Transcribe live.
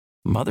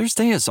Mother's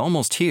Day is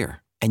almost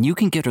here, and you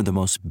can get her the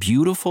most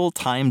beautiful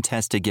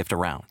time-tested gift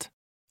around.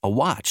 A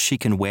watch she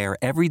can wear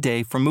every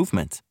day from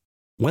Movement.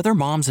 Whether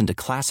mom's into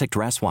classic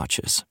dress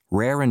watches,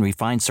 rare and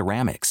refined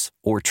ceramics,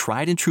 or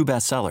tried and true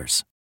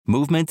bestsellers,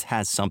 Movement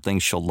has something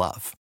she'll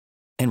love.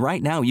 And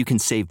right now you can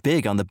save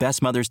big on the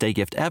best Mother's Day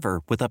gift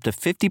ever with up to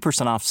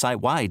 50% off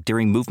site-wide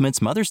during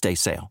Movement's Mother's Day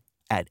sale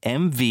at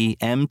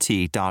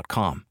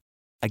MVMT.com.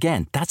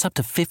 Again, that's up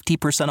to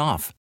 50%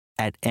 off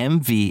at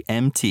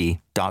MVMT.com.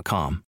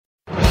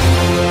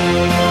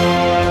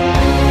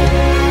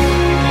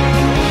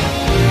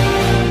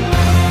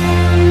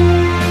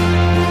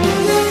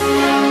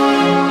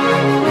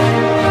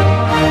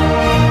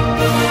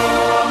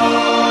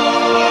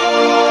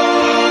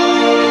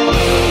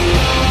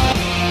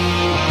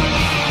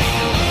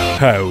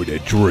 How to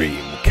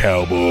dream,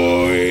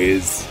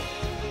 cowboys.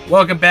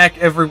 Welcome back,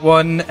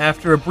 everyone.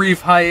 After a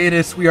brief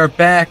hiatus, we are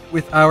back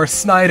with our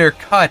Snyder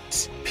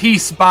Cut,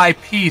 piece by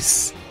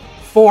piece,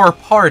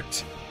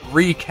 4-part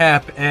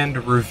recap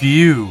and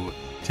review.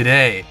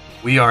 Today,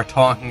 we are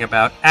talking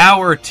about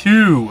Hour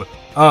 2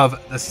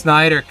 of the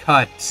Snyder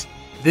Cut.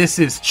 This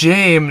is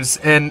James,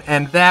 and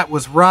that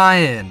was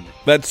Ryan.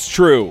 That's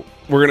true.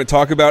 We're going to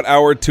talk about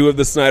Hour 2 of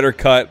the Snyder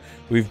Cut.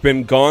 We've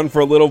been gone for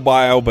a little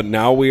while, but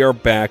now we are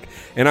back.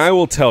 And I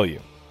will tell you,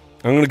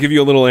 I'm going to give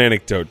you a little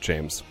anecdote,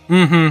 James.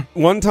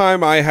 One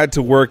time I had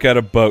to work at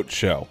a boat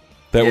show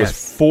that was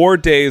 4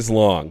 days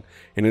long,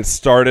 and it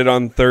started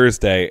on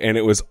Thursday, and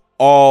it was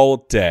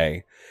all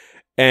day.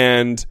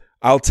 And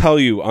I'll tell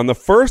you, on the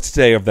first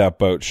day of that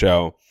boat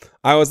show,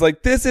 I was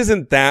like, this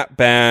isn't that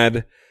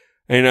bad.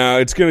 You know,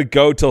 it's going to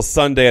go till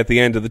Sunday at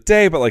the end of the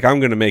day, but like, I'm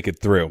going to make it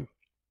through.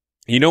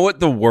 You know what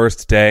the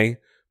worst day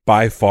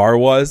by far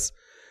was?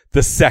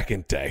 The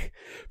second day.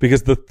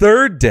 Because the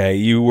third day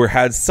you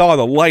saw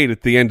the light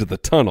at the end of the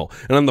tunnel.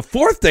 And on the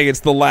fourth day,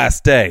 it's the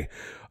last day.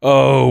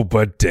 Oh,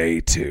 but day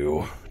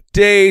 2.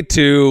 Day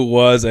 2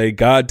 was a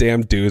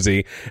goddamn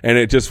doozy. And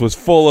it just was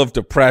full of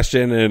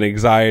depression and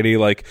anxiety.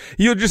 Like,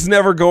 you're just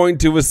never going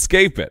to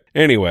escape it.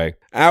 Anyway,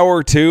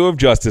 Hour 2 of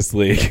Justice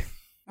League.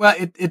 Well,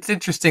 it's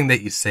interesting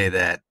that you say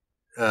that.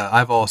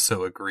 I've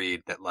also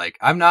agreed that, like,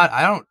 I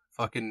don't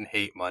fucking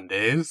hate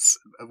Mondays.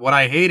 What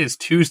I hate is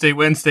Tuesday,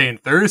 Wednesday,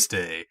 and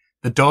Thursday.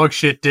 The dog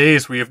shit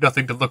days where you have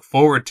nothing to look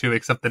forward to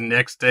except the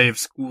next day of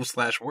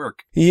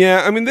school/work.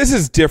 Yeah, I mean, this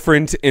is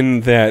different in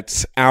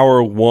that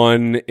Hour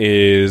 1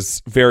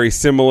 is very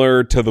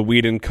similar to the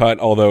Whedon cut,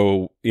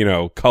 although, you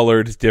know,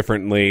 colored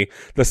differently.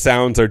 The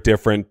sounds are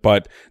different,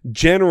 but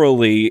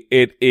generally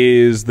it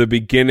is the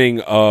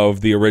beginning of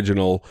the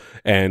original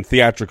and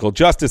theatrical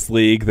Justice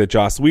League that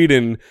Joss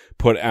Whedon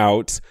put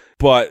out,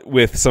 but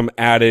with some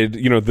added,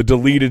 you know, the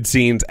deleted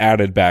scenes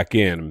added back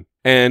in.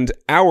 And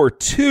Hour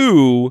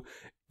 2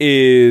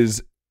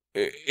 is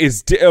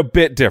a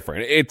bit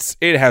different.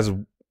 It has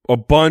a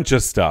bunch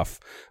of stuff.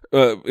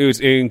 It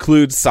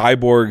includes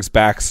Cyborg's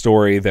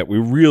backstory that we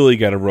really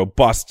get a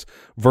robust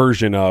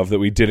version of that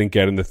we didn't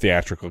get in the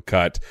theatrical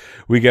cut.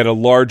 We get a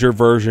larger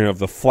version of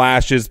the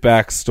Flash's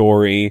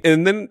backstory.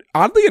 And then,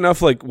 oddly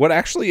enough, like, what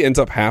actually ends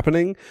up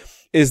happening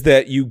is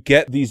that you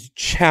get these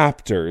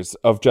chapters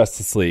of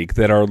Justice League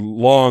that are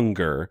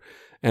longer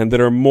and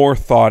that are more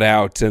thought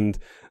out, and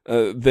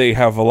they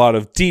have a lot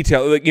of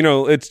detail. Like, you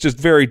know, it's just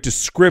very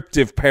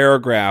descriptive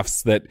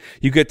paragraphs that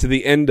you get to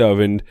the end of.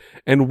 And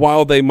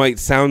while they might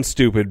sound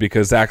stupid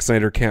because Zack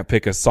Snyder can't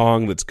pick a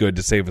song that's good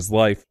to save his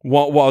life,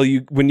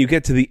 when you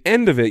get to the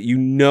end of it, you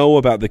know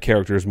about the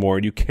characters more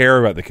and you care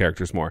about the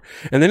characters more.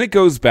 And then it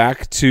goes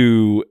back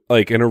to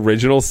like an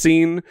original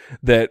scene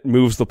that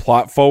moves the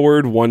plot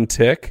forward one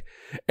tick,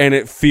 and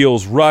it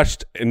feels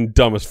rushed and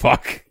dumb as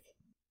fuck.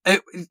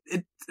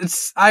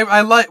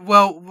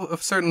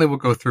 Certainly we'll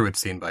go through it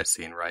scene by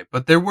scene, right?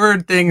 But there were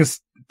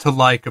things to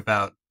like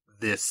about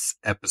this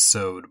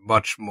episode,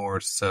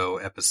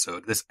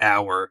 this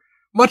hour,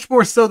 much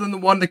more so than the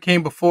one that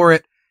came before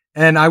it.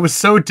 And I was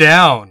so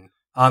down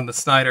on the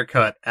Snyder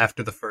Cut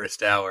after the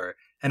first hour.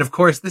 And of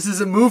course, this is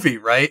a movie,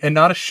 right? And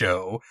not a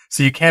show.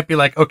 So you can't be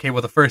like, okay,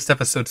 well, the first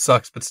episode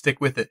sucks, but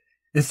stick with it.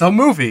 It's a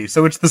movie,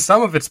 so it's the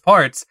sum of its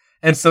parts.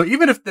 And so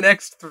even if the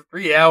next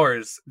 3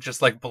 hours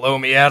just like blow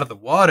me out of the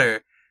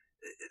water,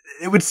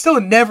 it would still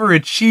never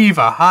achieve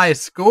a high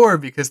score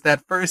because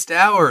that first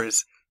hour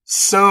is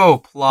so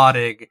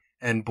plodding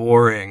and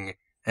boring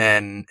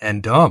and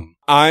dumb.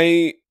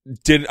 I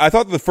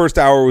thought the first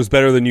hour was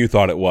better than you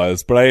thought it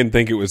was, but I didn't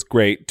think it was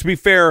great. To be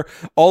fair,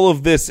 all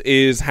of this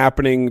is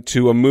happening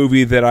to a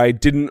movie that I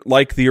didn't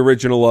like the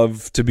original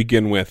of to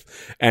begin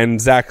with. And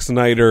Zack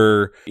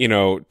Snyder, you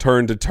know,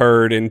 turned a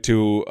turd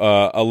into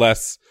a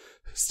less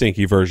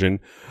stinky version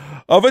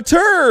of a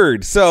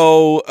turd.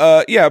 So,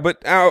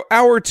 but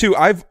Hour 2,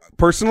 I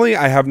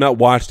have not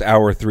watched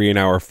Hour 3 and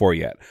Hour 4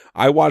 yet.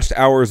 I watched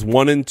Hours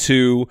 1 and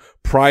 2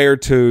 prior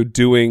to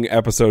doing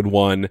episode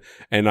 1,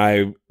 and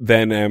I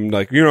then am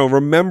like, you know,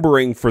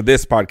 remembering for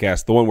this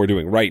podcast, the one we're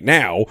doing right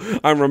now,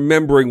 I'm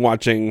remembering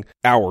watching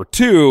Hour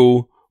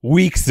 2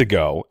 weeks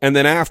ago. And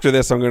then after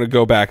this, I'm going to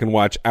go back and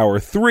watch Hour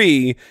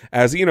 3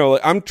 as, you know,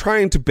 I'm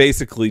trying to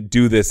basically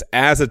do this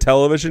as a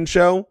television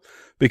show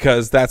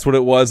because that's what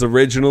it was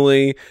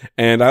originally.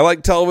 And I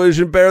like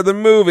television better than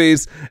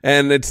movies.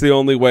 And it's the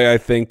only way I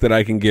think that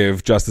I can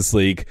give Justice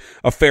League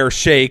a fair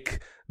shake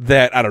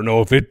that I don't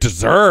know if it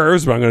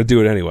deserves, but I'm going to do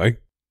it anyway.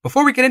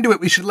 Before we get into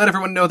it, we should let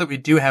everyone know that we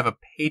do have a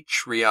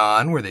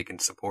Patreon where they can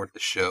support the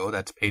show.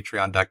 That's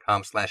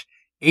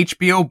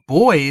patreon.com/HBO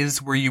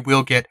Boys, where you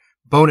will get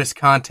bonus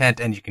content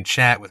and you can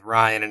chat with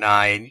Ryan and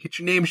I, and you get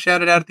your name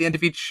shouted out at the end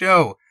of each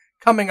show.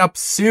 Coming up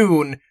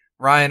soon,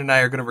 Ryan and I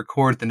are going to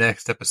record the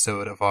next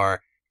episode of our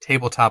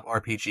tabletop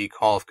RPG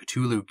Call of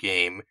Cthulhu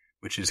game,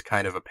 which is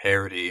kind of a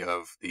parody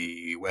of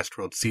the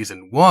Westworld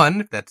Season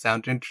 1, if that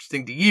sounds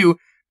interesting to you.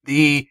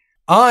 The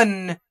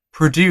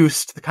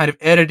unproduced, the kind of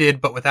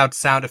edited but without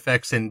sound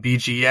effects and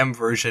BGM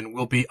version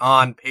will be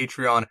on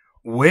Patreon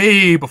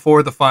way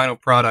before the final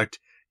product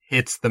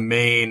hits the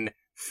main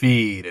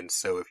feed. And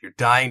so if you're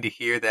dying to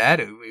hear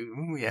that,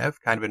 we have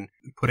kind of been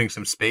putting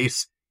some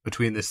space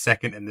between this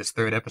second and this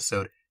third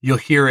episode. You'll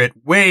hear it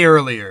way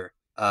earlier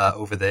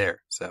over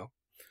there. So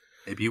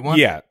maybe you want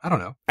it. I don't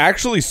know.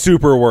 Actually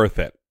super worth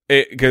it.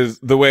 Because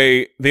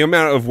the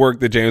amount of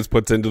work that James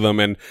puts into them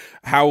and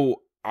how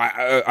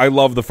I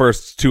love the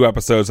first 2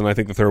 episodes, and I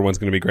think the third one's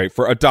going to be great.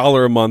 For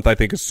 $1 a month, I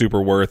think is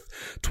super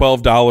worth.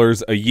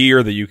 $12 a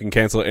year that you can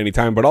cancel at any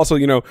time. But also,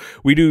 you know,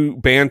 we do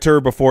banter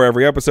before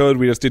every episode.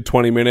 We just did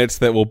 20 minutes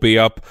that will be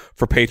up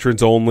for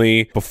patrons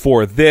only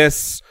before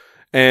this.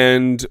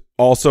 And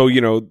also,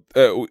 you know,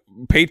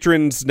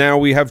 patrons, now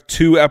we have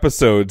 2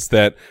 episodes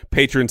that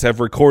patrons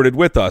have recorded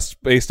with us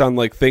based on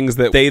like things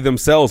that they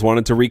themselves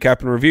wanted to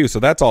recap and review.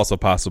 So that's also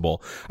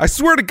possible. I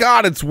swear to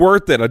God, it's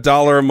worth it.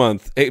 $1 a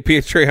month.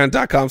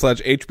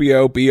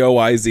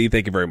 Patreon.com/HBOBOYZ.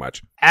 Thank you very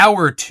much.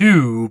 Hour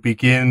 2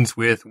 begins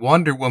with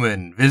Wonder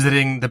Woman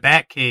visiting the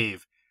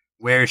Batcave,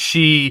 where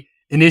she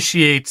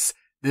initiates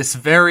this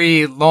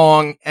very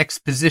long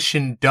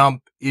exposition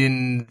dump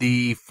in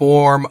the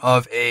form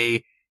of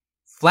a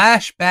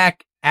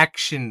flashback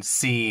action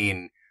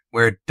scene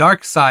where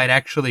Darkseid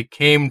actually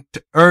came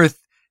to Earth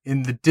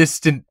in the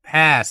distant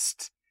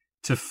past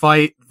to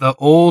fight the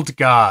old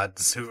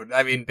gods, who,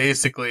 I mean,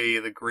 basically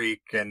the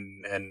Greek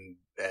and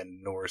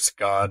Norse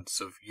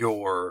gods of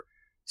yore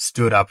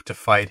stood up to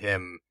fight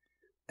him.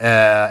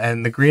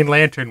 And the Green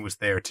Lantern was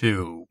there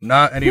too.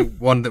 Not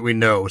anyone that we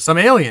know. Some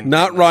alien.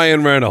 Not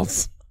Ryan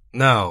Reynolds.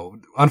 No,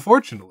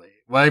 unfortunately.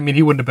 Well, I mean,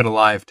 he wouldn't have been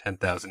alive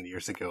 10,000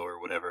 years ago or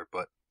whatever,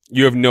 but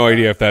you have no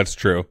idea if that's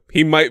true.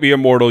 He might be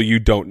immortal. You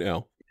don't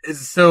know.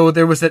 So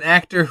there was an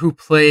actor who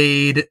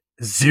played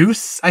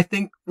Zeus, I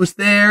think, was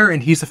there,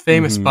 and he's a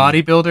famous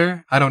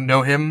bodybuilder. I don't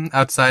know him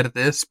outside of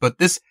this, but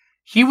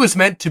he was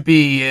meant to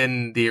be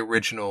in the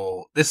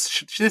original.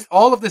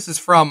 All of this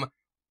is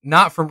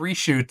not from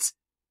reshoots.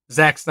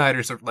 Zack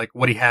Snyder's like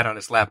what he had on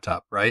his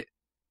laptop, right?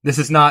 This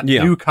is not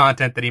new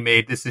content that he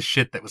made. This is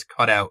shit that was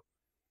cut out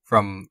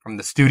from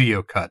the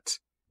studio cut.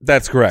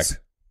 That's correct.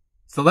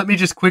 So let me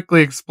just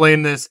quickly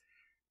explain this.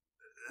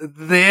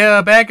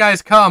 The bad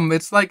guys come.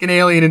 It's like an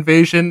alien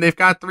invasion. They've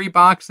got 3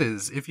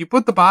 boxes. If you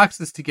put the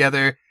boxes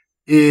together,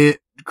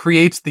 it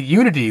creates the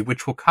Unity,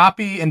 which will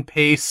copy and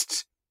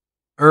paste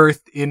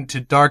Earth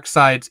into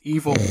Darkseid's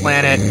evil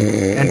planet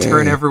and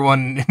turn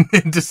everyone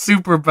into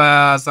super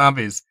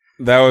zombies.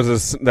 That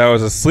was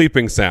a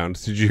sleeping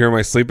sound. Did you hear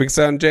my sleeping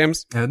sound,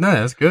 James? No,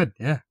 that's good.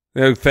 Yeah.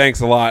 Thanks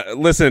a lot.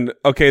 Listen,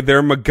 okay,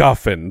 they're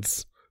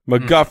MacGuffins.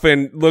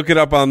 MacGuffin, look it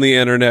up on the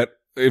internet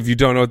if you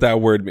don't know what that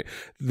word means.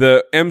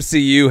 The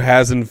MCU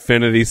has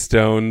Infinity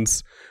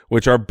Stones,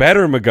 which are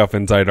better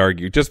MacGuffins, I'd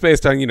argue, just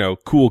based on, you know,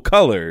 cool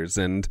colors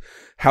and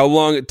how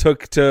long it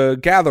took to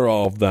gather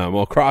all of them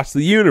across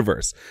the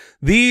universe.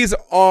 These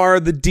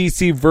are the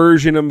DC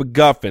version of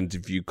MacGuffins.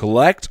 If you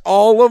collect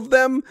all of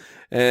them,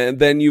 and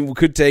then you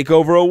could take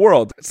over a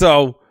world.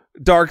 So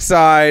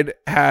Darkseid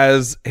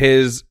has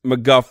his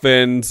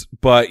MacGuffins,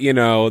 but, you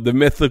know, the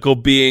mythical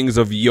beings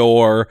of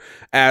yore,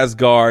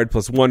 Asgard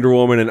plus Wonder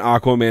Woman and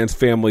Aquaman's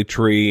family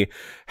tree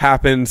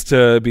happens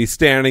to be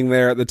standing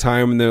there at the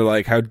time, and they're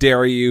like, how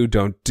dare you,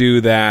 don't do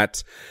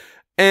that.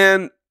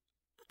 And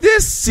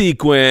this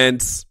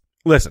sequence,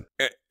 listen,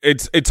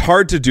 it's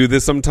hard to do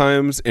this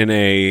sometimes in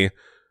a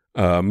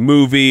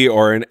movie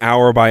or an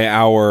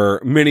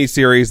hour-by-hour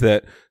miniseries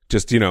that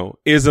just, you know,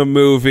 is a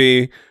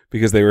movie,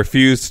 because they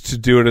refused to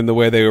do it in the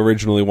way they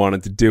originally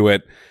wanted to do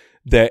it,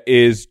 that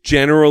is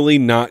generally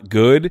not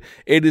good.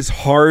 It is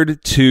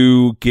hard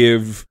to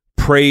give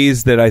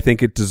praise that I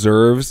think it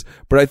deserves,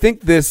 but I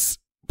think this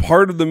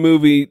part of the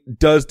movie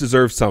does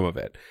deserve some of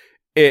it.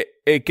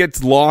 It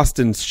gets lost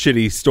in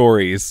shitty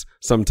stories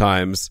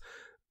sometimes,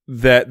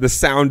 that the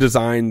sound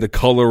design, the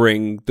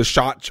coloring, the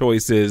shot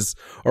choices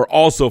are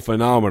also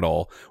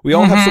phenomenal. We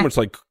all have so much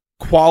like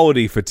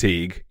quality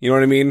fatigue, you know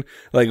what I mean?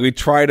 Like we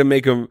try to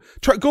make go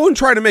and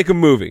try to make a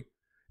movie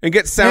and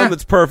get sound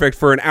that's perfect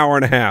for an hour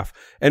and a half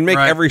and make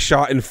every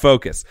shot in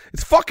focus.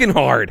 It's fucking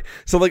hard.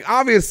 So like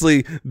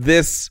obviously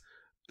this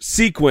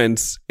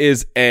sequence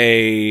is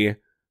a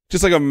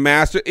just like a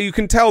master. You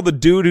can tell the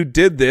dude who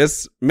did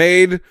this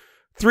made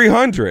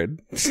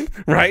 300,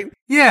 right?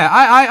 Yeah,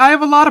 I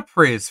have a lot of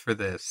praise for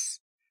this.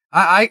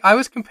 I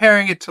was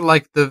comparing it to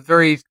like the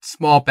very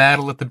small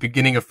battle at the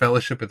beginning of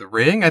Fellowship of the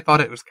Ring. I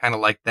thought it was kind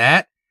of like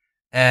that.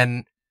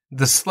 And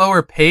the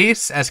slower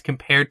pace as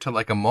compared to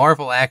like a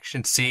Marvel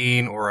action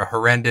scene or a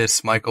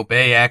horrendous Michael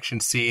Bay action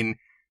scene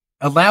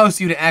allows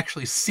you to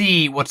actually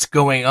see what's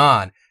going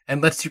on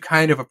and lets you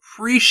kind of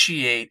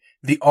appreciate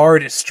the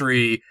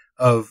artistry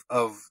of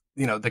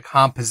the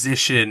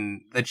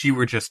composition that you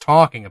were just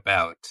talking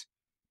about.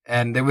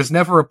 And there was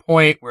never a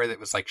point where it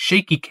was like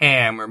shaky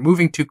cam or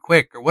moving too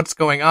quick or what's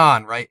going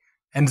on, right?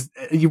 And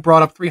you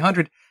brought up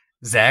 300.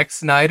 Zack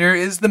Snyder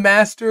is the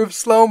master of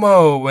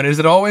slow-mo. And is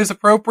it always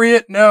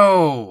appropriate?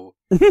 No.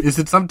 Is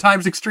it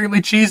sometimes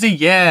extremely cheesy?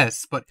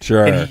 Yes. But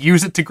sure. Can he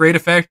use it to great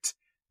effect?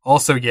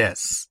 Also,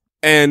 yes.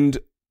 And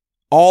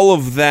all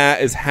of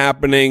that is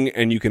happening,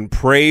 and you can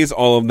praise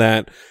all of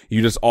that.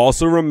 You just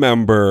also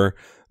remember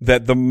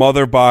that the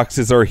mother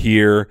boxes are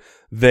here.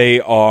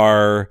 They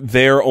are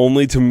there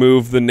only to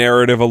move the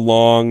narrative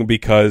along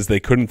because they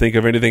couldn't think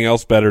of anything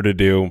else better to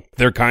do.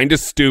 They're kind of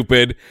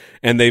stupid,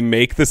 and they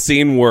make the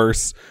scene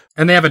worse.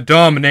 And they have a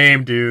dumb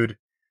name, dude.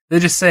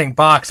 They're just saying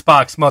box,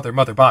 box, mother,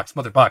 mother, box,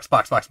 mother, box,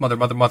 box, box, mother,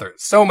 mother, mother.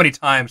 So many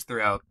times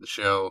throughout the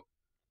show.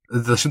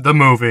 The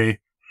movie.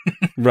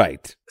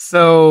 Right.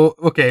 So,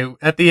 okay,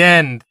 at the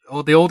end,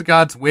 the old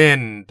gods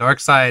win.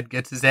 Darkseid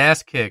gets his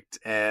ass kicked,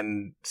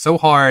 and so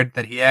hard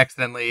that he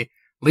accidentally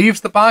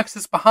leaves the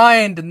boxes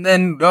behind, and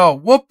then,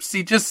 whoops,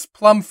 he just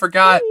plumb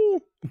forgot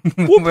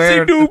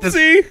whoopsie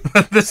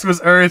doopsie. This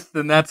was Earth,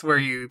 and that's where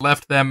he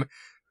left them.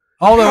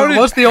 Although it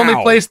was the only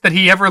place that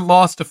he ever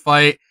lost a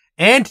fight,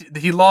 and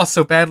he lost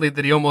so badly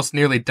that he almost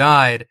nearly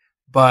died,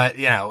 but,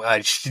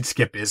 just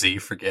get busy,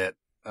 forget.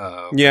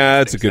 Yeah,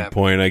 that's a good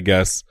point, I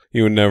guess.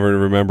 You would never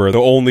remember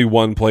the only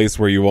one place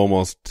where you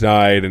almost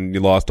died and you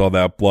lost all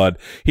that blood.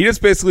 He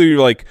just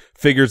basically,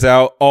 figures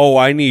out,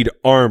 I need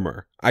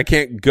armor. I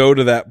can't go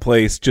to that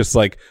place just,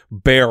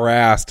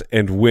 bare-assed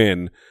and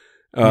win.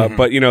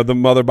 But, the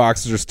mother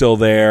boxes are still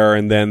there,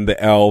 and then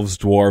the elves,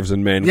 dwarves,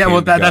 and men came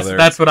together.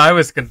 That's what I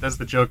was that's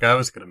the joke I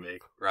was gonna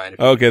make, Ryan.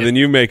 Okay, then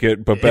you make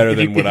it, but better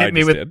than what I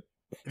just did.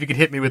 If you could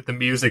hit me with the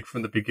music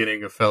from the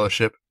beginning of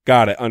Fellowship.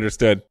 Got it.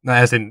 Understood. No,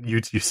 as in,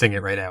 you sing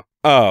it right now.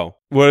 Oh.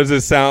 What does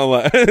it sound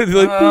like? That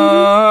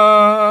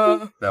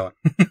one.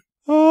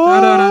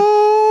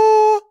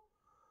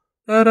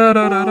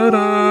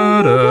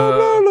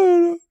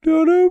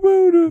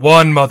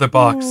 One mother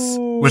box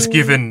was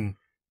given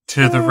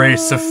to the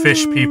race of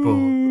fish people,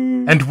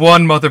 and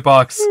one mother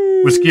box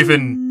was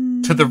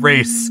given to the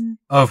race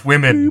of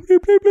women,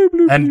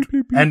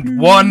 and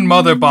one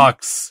mother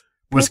box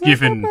was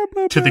given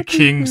to the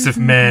kings of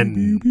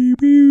men.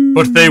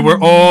 But they were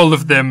all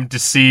of them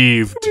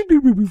deceived,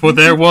 for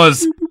there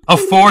was a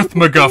fourth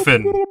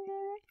MacGuffin.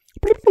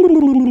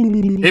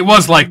 It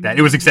was like that.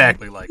 It was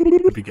exactly like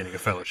the beginning of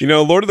Fellowship.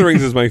 Lord of the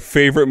Rings is my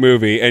favorite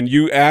movie, and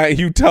you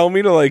tell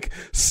me to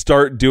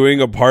start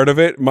doing a part of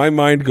it, my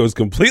mind goes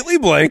completely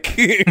blank.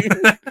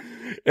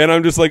 And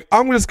I'm just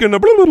I'm just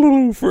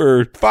gonna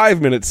for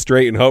 5 minutes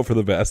straight and hope for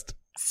the best.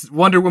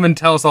 Wonder Woman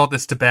tells all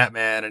this to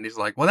Batman, and he's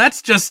like, well,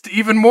 that's just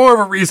even more of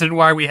a reason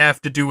why we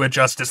have to do a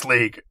Justice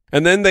League.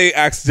 And then they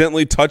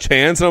accidentally touch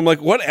hands, and I'm like,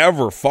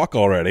 whatever, fuck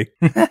already.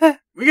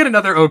 We get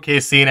another okay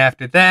scene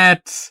after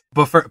that.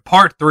 But for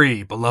part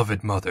 3,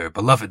 Beloved Mother,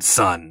 Beloved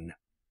Son.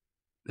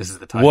 This is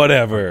the title.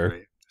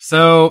 Whatever.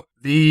 So,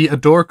 the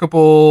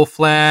adorkable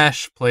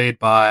Flash, played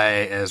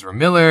by Ezra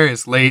Miller,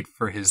 is late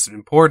for his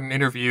important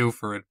interview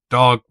for a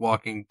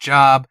dog-walking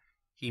job.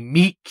 He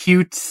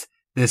meet-cutes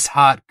this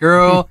hot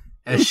girl.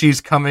 As she's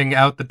coming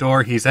out the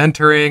door he's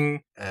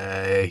entering,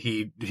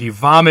 he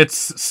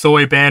vomits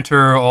soy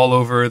banter all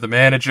over the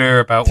manager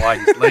about why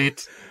he's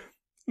late.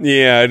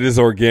 Yeah, it is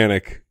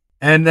organic.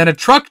 And then a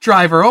truck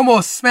driver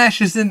almost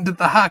smashes into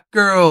the hot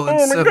girl,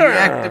 and so he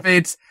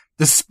activates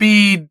the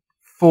speed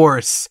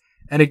force.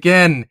 And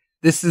again,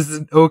 this is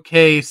an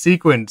okay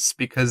sequence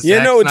because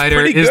Zack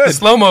Snyder is the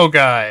slow-mo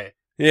guy.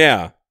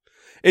 Yeah,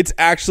 it's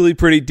actually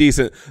pretty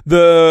decent.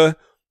 The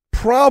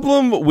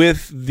problem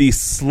with the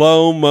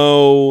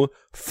slow-mo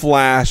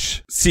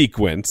Flash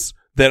sequence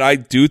that I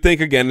do think,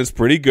 again, is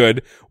pretty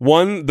good.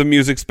 One, the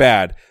music's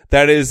bad.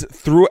 That is,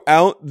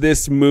 throughout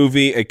this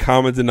movie, a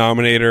common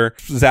denominator.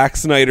 Zack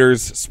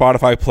Snyder's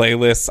Spotify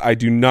playlists, I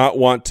do not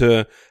want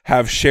to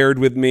have shared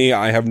with me.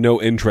 I have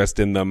no interest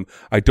in them.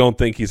 I don't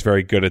think he's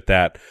very good at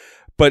that.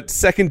 But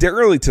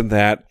secondarily to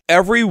that,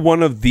 every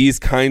one of these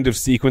kind of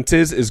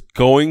sequences is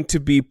going to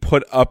be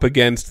put up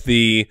against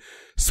the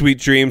Sweet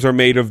Dreams Are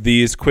Made of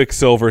These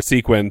Quicksilver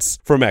sequence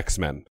from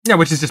X-Men. Yeah,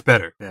 which is just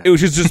better. Yeah.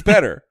 Which is just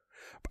better.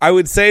 I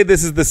would say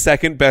this is the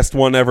second best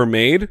one ever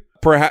made,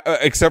 perhaps,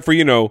 except for,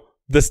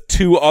 the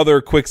 2 other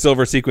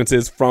Quicksilver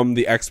sequences from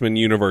the X-Men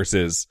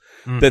universes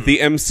that the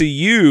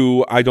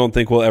MCU, I don't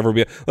think will ever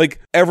be.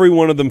 Every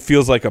one of them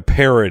feels like a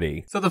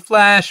parody. So the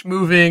Flash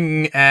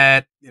moving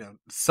at,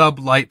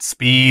 sub-light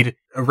speed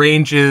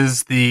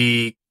arranges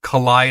the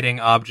colliding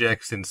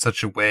objects in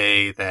such a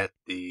way that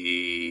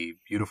the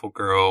beautiful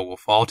girl will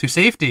fall to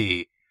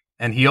safety.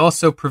 And he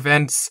also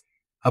prevents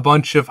a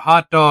bunch of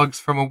hot dogs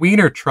from a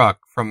wiener truck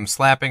from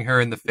slapping her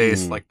in the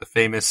face, like the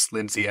famous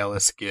Lindsay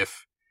Ellis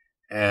gif.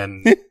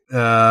 And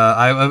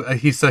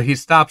he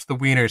stops the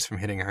wieners from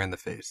hitting her in the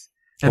face.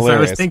 And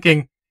hilarious. So I was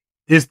thinking,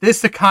 is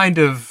this a kind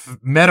of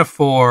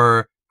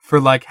metaphor for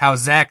like how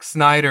Zack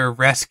Snyder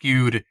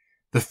rescued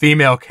the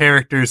female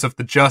characters of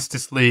the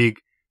Justice League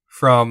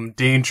from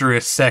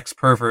dangerous sex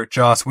pervert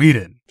Joss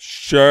Whedon?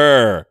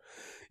 Sure.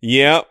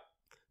 Yep.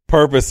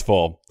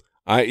 Purposeful.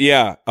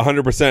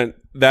 100%.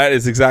 That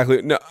is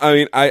exactly. No, I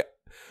mean,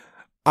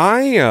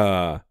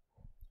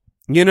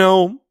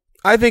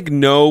 I think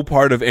no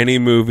part of any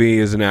movie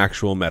is an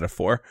actual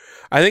metaphor.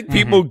 I think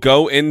people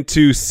go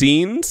into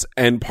scenes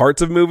and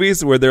parts of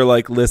movies where they're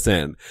like,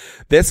 listen,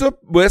 this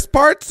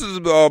part's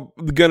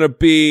gonna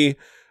be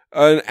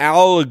an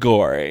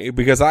allegory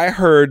because I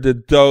heard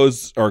that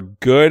those are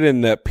good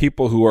and that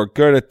people who are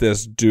good at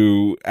this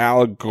do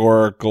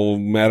allegorical,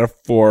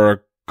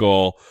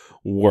 metaphorical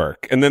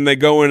work. And then they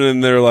go in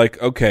and they're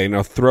like, okay,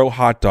 now throw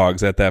hot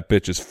dogs at that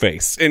bitch's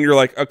face. And you're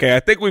like, okay, I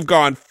think we've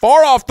gone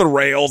far off the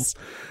rails.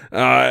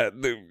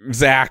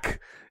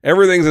 Zach,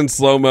 everything's in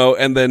slow-mo,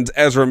 and then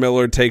Ezra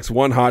Miller takes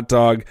one hot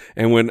dog,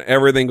 and when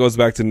everything goes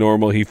back to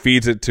normal, he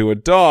feeds it to a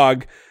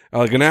dog,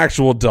 like an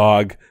actual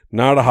dog,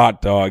 not a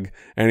hot dog,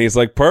 and he's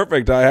like,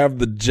 perfect, I have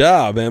the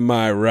job, am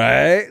I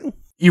right?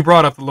 You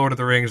brought up The Lord of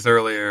the Rings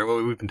earlier.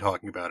 Well, we've been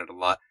talking about it a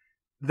lot.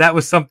 That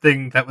was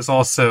something that was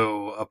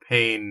also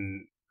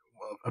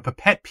a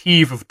pet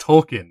peeve of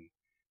Tolkien,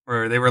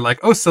 where they were like,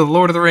 oh, so The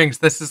Lord of the Rings,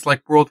 this is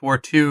like World War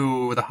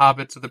II, the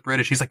Hobbits of the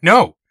British. He's like,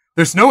 no!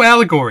 There's no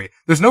allegory.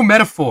 There's no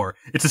metaphor.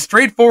 It's a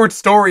straightforward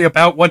story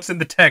about what's in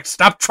the text.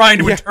 Stop trying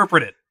to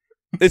interpret it.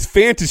 It's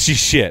fantasy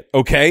shit,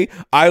 okay?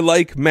 I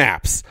like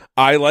maps.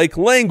 I like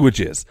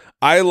languages.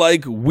 I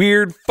like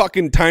weird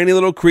fucking tiny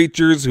little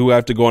creatures who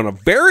have to go on a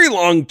very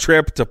long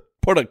trip to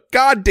put a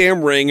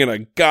goddamn ring in a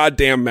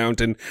goddamn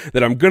mountain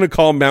that I'm gonna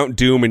call Mount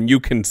Doom and you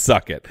can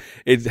suck it.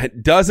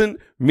 It doesn't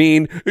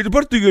mean it's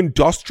about the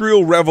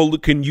Industrial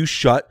Revolution. Can you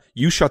shut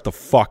the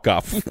fuck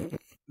up?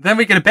 Then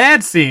we get a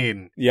bad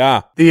scene.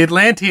 Yeah. The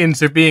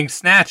Atlanteans are being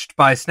snatched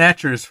by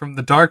snatchers from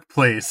the dark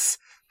place.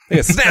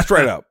 Yeah, snatched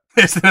right up.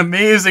 There's an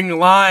amazing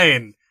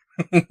line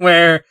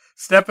where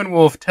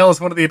Steppenwolf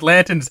tells one of the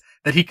Atlanteans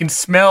that I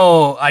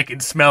can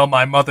smell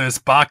my mother's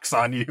box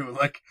on you.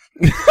 Like,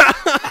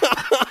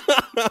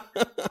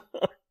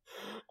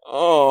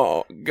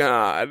 oh,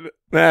 God.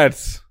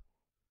 That's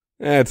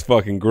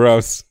fucking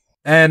gross.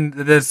 And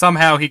then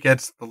somehow he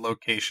gets the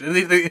location.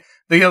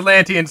 The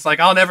Atlantean's like,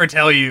 I'll never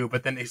tell you,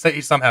 but then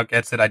he somehow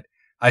gets it.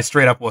 I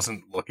straight up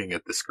wasn't looking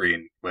at the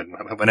screen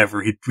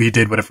whenever he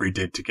did whatever he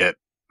did to get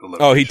the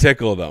location. Oh, he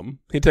tickled him.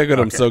 He tickled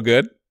him so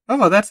good. Oh,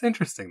 well, that's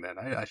interesting then.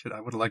 I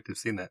would have liked to have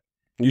seen that.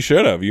 You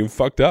should have. You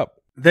fucked up.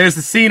 There's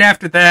a scene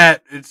after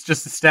that. It's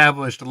just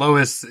established.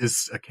 Lois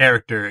is a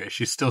character.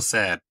 She's still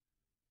sad.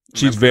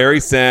 She's very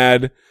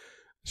sad.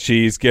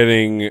 She's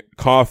getting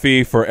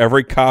coffee for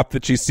every cop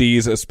that she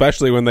sees,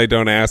 especially when they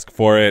don't ask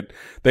for it.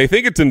 They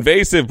think it's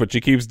invasive, but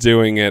she keeps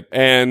doing it.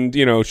 And,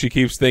 she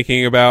keeps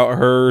thinking about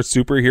her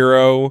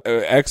superhero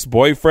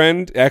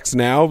ex-boyfriend, ex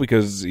now,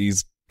 because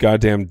he's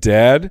goddamn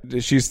dead.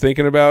 She's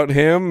thinking about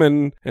him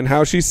and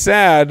how she's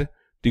sad.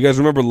 Do you guys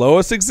remember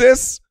Lois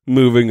exists?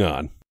 Moving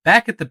on.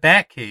 Back at the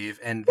Batcave,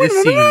 and this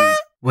scene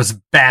was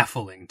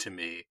baffling to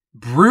me.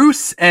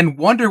 Bruce and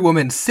Wonder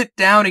Woman sit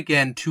down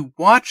again to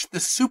watch the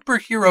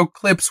superhero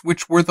clips,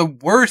 which were the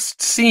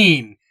worst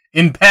scene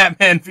in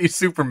Batman v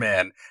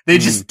Superman. They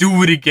just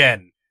do it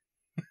again.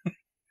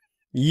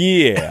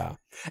 Yeah.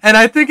 And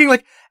I'm thinking,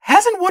 like,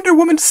 hasn't Wonder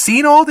Woman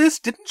seen all this?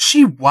 Didn't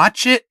she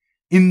watch it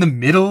in the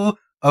middle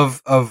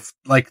of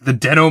like, the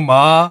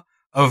denouement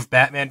of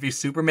Batman v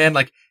Superman?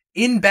 Like,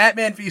 in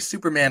Batman v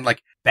Superman,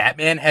 like,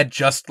 Batman had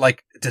just,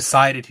 like,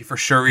 decided for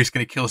sure he's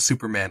gonna kill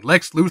Superman.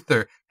 Lex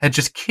Luthor had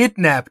just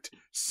kidnapped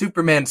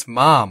Superman's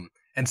mom,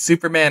 and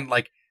Superman,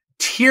 like,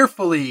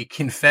 tearfully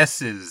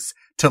confesses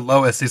to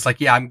Lois. He's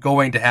like, yeah, I'm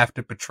going to have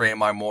to betray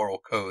my moral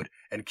code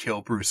and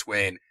kill Bruce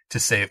Wayne to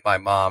save my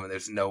mom, and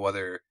there's no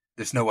other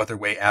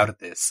way out of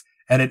this.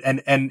 And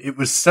it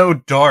was so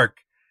dark,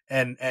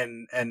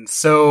 and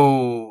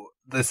so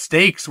the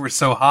stakes were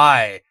so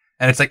high,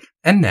 and it's like,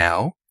 and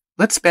now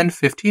let's spend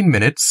 15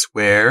 minutes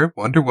where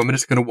Wonder Woman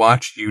is going to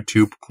watch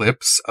YouTube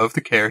clips of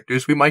the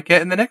characters we might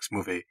get in the next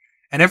movie.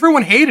 And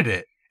everyone hated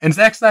it. And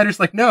Zack Snyder's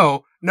like,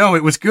 no,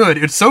 it was good.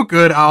 It's so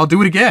good, I'll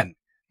do it again.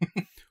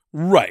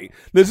 Right.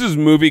 This is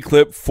movie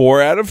clip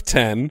 4 out of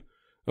 10.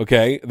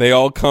 Okay. They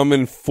all come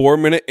in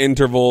 4-minute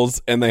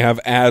intervals and they have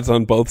ads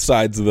on both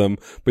sides of them,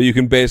 but you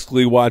can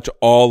basically watch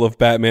all of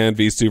Batman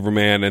v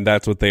Superman, and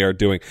that's what they are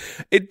doing.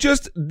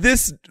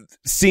 This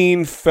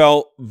scene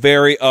felt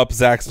very up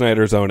Zack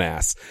Snyder's own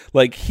ass.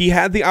 Like, he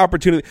had the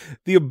opportunity,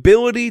 the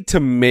ability to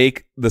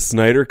make the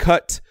Snyder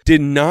cut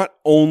did not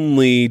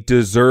only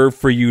deserve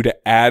for you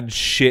to add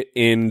shit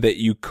in that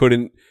you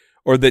couldn't,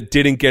 or that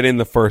didn't get in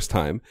the first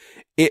time.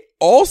 It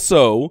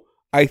also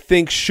I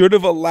think should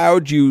have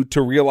allowed you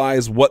to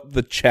realize what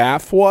the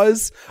chaff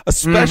was,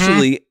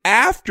 especially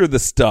after the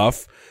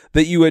stuff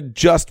that you had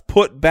just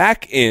put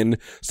back in,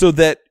 so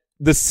that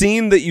the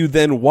scene that you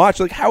then watch,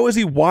 like, how is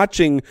he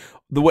watching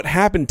what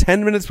happened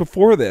 10 minutes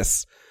before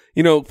this?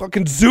 You know,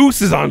 fucking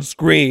Zeus is on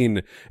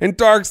screen, and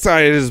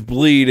Darkseid is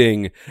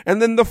bleeding,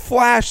 and then the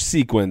Flash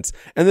sequence,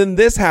 and then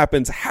this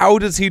happens. How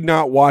does he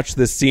not watch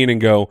this scene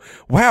and go,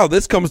 wow,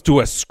 this comes to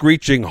a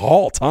screeching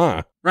halt,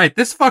 huh? Right,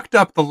 this fucked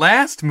up the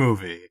last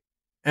movie,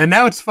 and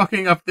now it's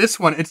fucking up this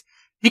one.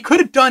 He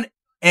could have done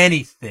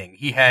anything.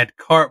 He had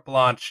carte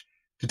blanche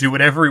to do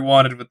whatever he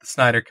wanted with the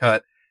Snyder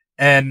Cut,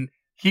 and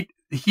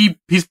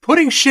he's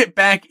putting shit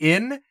back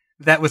in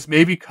that was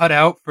maybe cut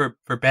out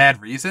for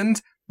bad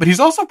reasons, but he's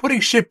also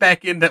putting shit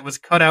back in that was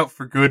cut out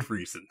for good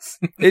reasons.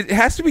 It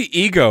has to be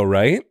ego,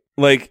 right?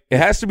 Like, it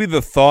has to be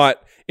the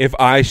thought, if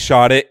I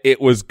shot it, it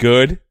was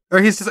good. Or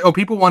he's just,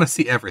 people want to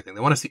see everything.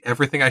 They want to see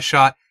everything I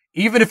shot,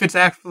 even if it's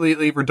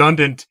absolutely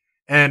redundant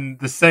and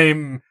the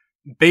same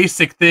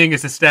basic thing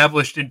is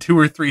established in 2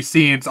 or 3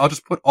 scenes. I'll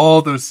just put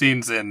all those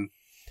scenes in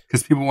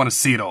because people want to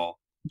see it all.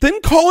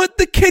 Then call it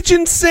the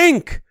kitchen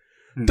sink.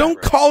 Never.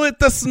 Don't call it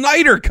the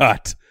Snyder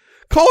Cut.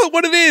 Call it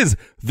what it is.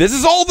 This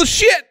is all the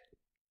shit.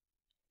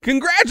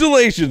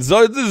 Congratulations.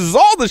 This is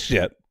all the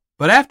shit.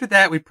 But after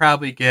that, we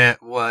probably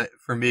get what,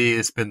 for me,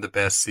 has been the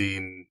best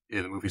scene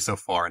in the movie so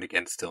far. And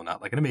again, still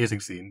not like an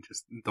amazing scene,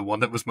 just the one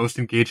that was most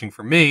engaging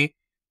for me.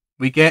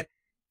 We get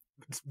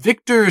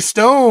Victor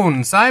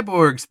Stone,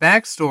 Cyborg's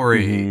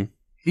backstory. Mm-hmm.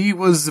 He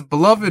was a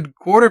beloved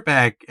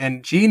quarterback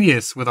and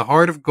genius with a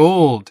heart of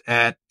gold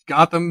at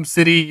Gotham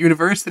City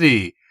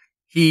University.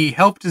 He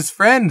helped his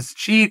friends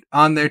cheat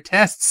on their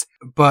tests,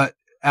 but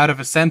out of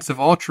a sense of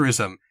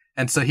altruism.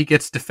 And so he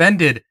gets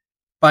defended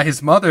by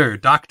his mother,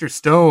 Dr.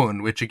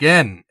 Stone, which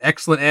again,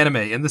 excellent anime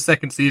in the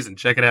 2nd season.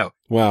 Check it out.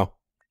 Wow.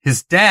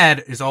 His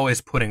dad is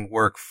always putting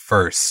work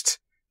first,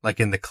 like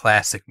in the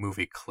classic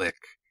movie Click.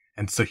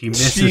 And so he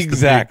misses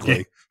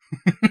exactly.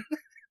 the big game.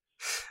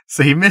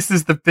 So he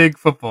misses the big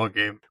football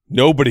game.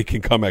 Nobody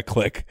can come at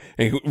Click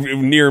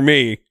near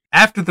me.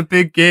 After the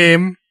big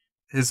game,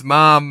 his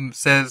mom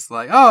says,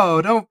 like,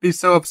 oh, don't be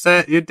so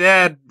upset. Your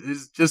dad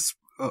is just,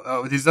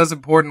 he does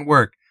important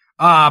work.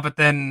 But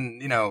then,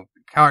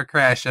 car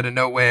crash out of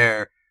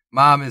nowhere.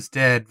 Mom is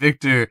dead.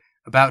 Victor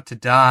about to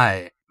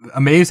die.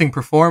 Amazing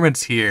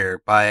performance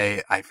here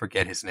by, I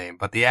forget his name,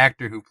 but the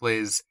actor who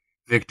plays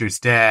Victor's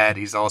dad,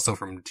 he's also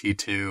from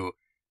T2.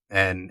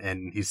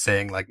 And he's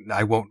saying, like,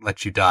 I won't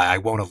let you die. I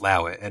won't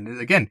allow it.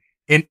 And again,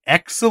 an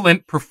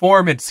excellent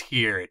performance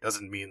here. It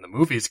doesn't mean the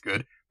movie's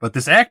good, but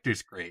this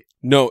actor's great.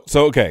 No,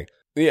 so, okay.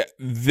 Yeah,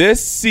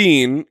 this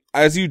scene,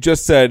 as you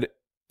just said,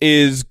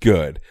 is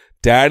good.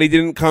 Daddy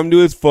didn't come to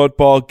his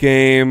football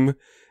game,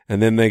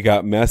 and then they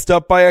got messed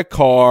up by a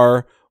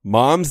car.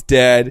 Mom's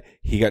dead.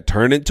 He got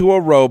turned into a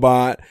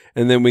robot,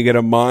 and then we get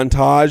a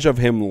montage of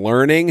him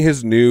learning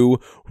his new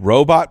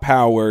robot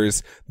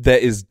powers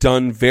that is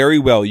done very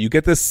well. You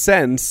get the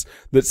sense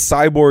that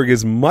Cyborg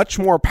is much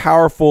more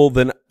powerful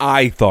than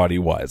I thought he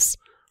was,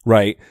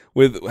 right?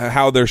 With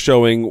how they're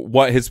showing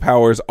what his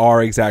powers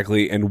are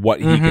exactly and what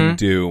he can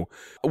do.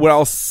 What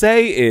I'll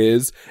say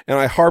is, and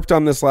I harped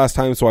on this last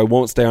time, so I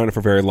won't stay on it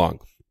for very long,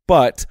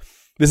 but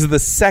this is the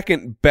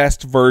 2nd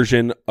best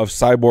version of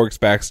Cyborg's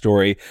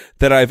backstory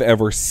that I've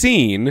ever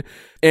seen.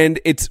 And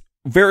it's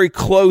very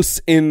close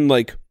in,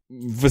 like,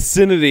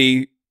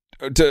 vicinity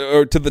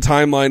to the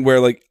timeline where,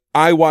 like,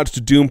 I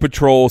watched Doom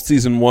Patrol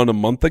season 1 a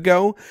month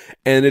ago,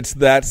 and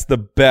that's the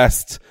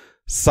best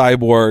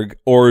Cyborg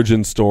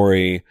origin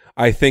story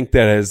I think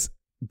that has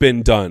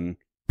been done,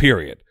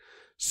 period.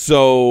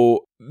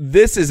 So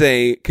this is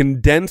a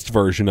condensed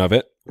version of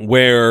it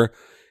where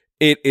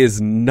it is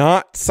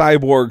not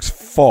Cyborg's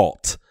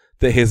fault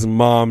that his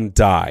mom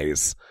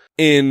dies.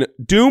 In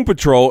Doom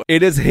Patrol,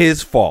 it is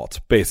his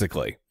fault,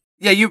 basically.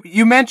 Yeah,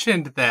 you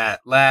mentioned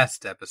that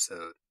last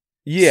episode.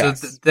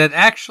 Yes. So that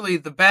actually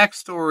the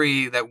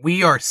backstory that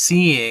we are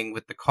seeing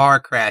with the car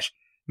crash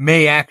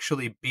may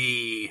actually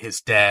be his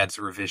dad's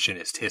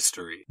revisionist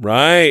history.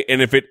 Right.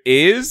 And if it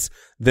is,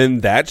 then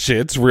that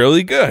shit's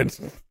really good.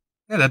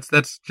 Yeah,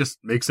 that's just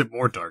makes it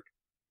more dark.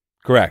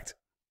 Correct.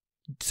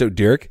 So,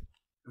 Derek?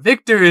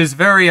 Victor is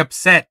very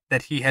upset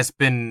that he has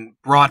been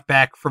brought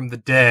back from the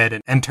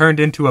dead and turned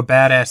into a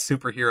badass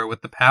superhero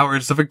with the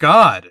powers of a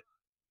god.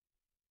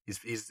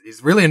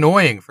 He's really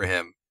annoying for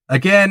him.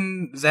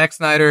 Again, Zack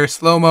Snyder,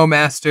 slow-mo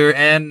master,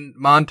 and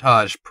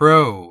montage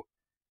pro.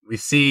 We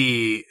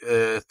see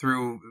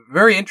through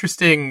very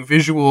interesting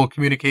visual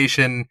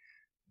communication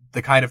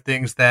the kind of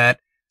things that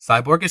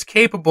Cyborg is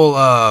capable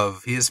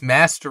of. He has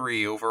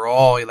mastery over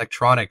all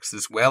electronics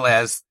as well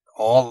as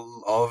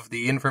all of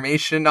the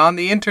information on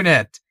the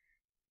internet.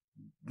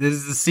 This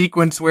is a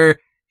sequence where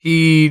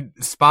he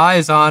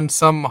spies on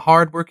some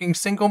hardworking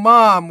single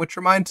mom, which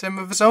reminds him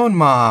of his own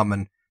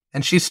mom,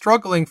 and she's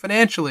struggling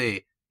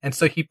financially. And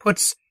so he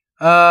puts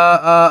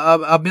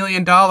 $1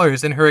 million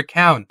in her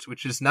account,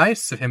 which is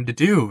nice of him to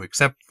do,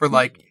 except for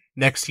like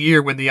next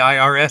year when the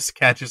IRS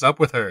catches up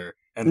with her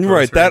and throws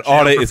Right, her in that jail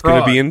audit for is going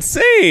to fraud. be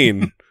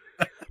insane.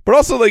 But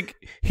also, like,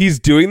 he's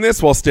doing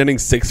this while standing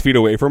 6 feet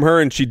away from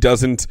her, and she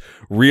doesn't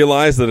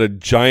realize that a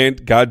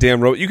giant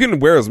goddamn robot. You can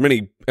wear as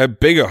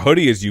big a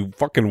hoodie as you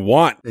fucking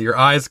want. Your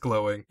eyes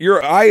glowing.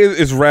 Your eye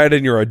is red,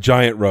 and you're a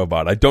giant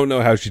robot. I don't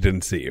know how she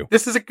didn't see you.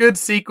 This is a good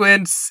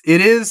sequence. It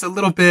is a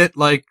little bit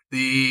like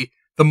the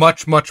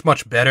much, much,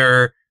 much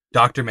better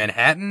Dr.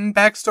 Manhattan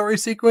backstory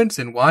sequence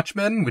in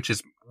Watchmen, which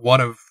is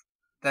one of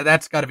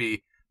that's got to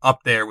be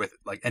up there with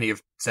like any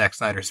of Zack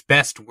Snyder's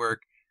best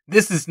work.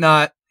 This is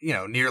not,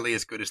 nearly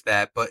as good as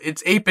that, but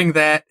it's aping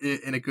that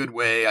in a good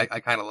way. I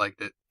kind of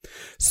liked it.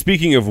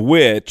 Speaking of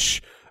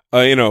which,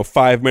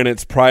 5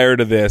 minutes prior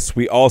to this,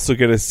 we also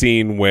get a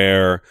scene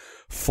where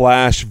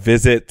Flash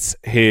visits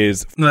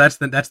his... No, that's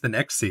the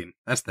next scene.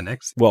 That's the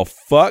next scene. Well,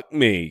 fuck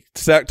me.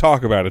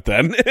 Talk about it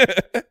then.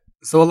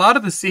 So a lot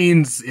of the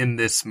scenes in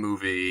this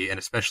movie, and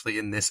especially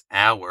in this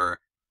hour,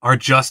 are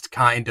just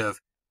kind of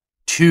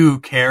two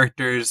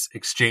characters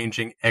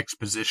exchanging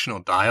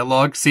expositional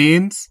dialogue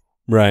scenes.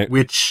 Right.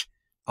 Which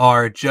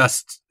are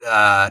just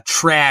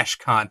trash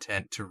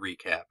content to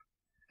recap.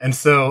 And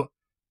so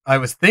I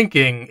was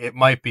thinking it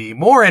might be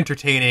more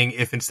entertaining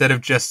if instead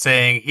of just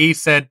saying he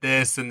said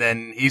this and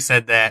then he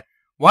said that,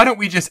 why don't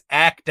we just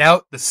act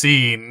out the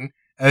scene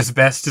as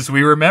best as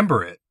we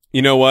remember it?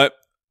 You know what?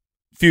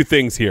 Few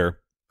things here.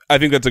 I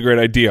think that's a great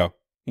idea.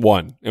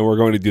 One, and we're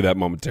going to do that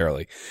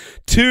momentarily.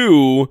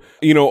 Two,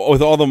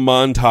 with all the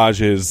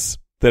montages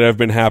that have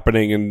been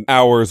happening in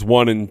hours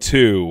 1 and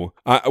 2.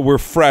 We're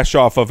fresh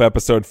off of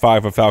episode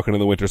 5 of Falcon and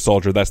the Winter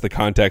Soldier. That's the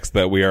context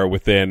that we are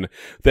within,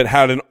 that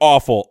had an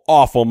awful,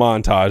 awful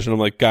montage. And I'm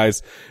like,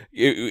 guys,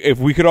 if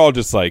we could all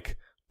just like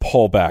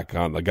pull back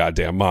on the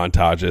goddamn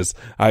montages,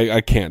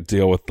 I can't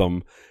deal with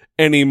them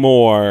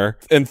anymore.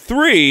 And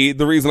 3,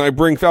 the reason I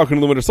bring Falcon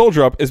and the Winter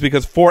Soldier up is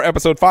because for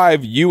episode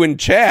 5, you and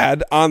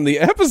Chad on the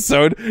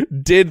episode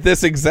did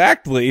this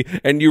exactly,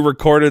 and you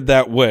recorded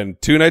that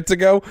 2 nights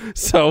ago.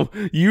 So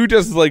you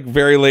just like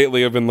very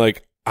lately have been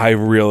like, I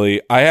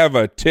have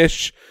a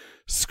Tisch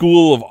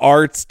School of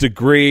Arts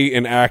degree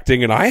in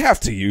acting, and I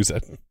have to use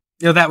it.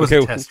 That was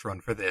a test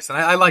run for this, and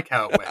I like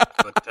how it went.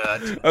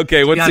 But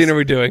okay, what scene are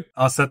we doing?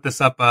 I'll set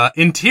this up.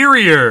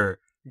 Interior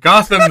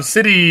Gotham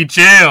City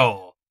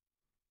Jail.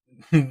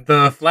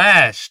 The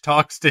Flash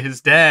talks to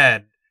his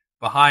dad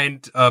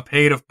behind a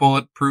pane of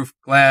bulletproof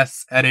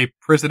glass at a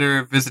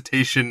prisoner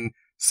visitation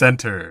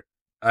center.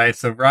 All right,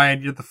 so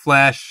Ryan, you're the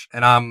Flash,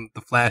 and I'm the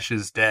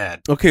Flash's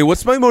dad. Okay,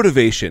 what's my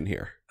motivation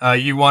here?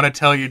 You want to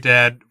tell your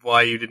dad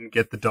why you didn't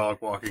get the dog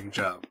walking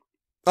job.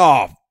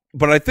 Oh,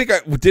 but I think I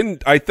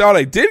didn't. I thought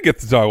I did get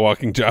the dog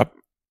walking job.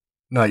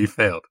 No, you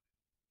failed.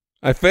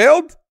 I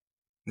failed?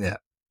 Yeah.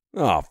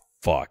 Oh,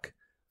 fuck.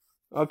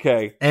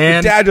 Okay.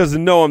 And your dad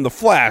doesn't know I'm the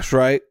Flash,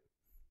 right?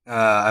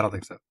 I don't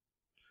think so.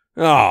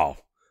 Oh,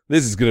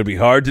 this is going to be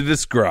hard to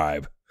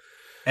describe.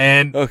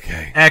 And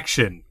okay.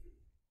 Action.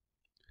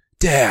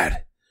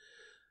 Dad.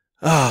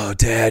 Oh,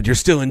 Dad, you're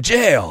still in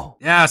jail.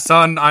 Yeah,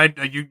 son,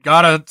 you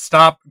gotta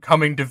stop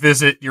coming to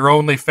visit your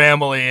only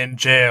family in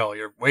jail.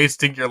 You're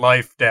wasting your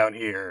life down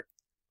here.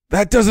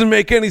 That doesn't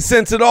make any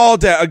sense at all,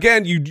 Dad.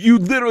 Again, you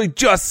literally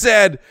just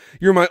said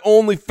you're my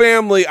only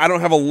family. I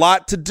don't have a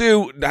lot to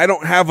do. I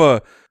don't have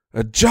a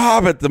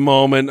job at the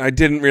moment. I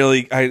didn't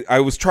really, I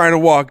was trying to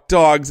walk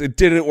dogs. It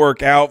didn't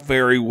work out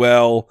very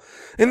well.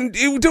 And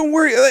don't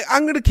worry,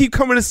 I'm going to keep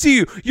coming to see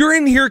you. You're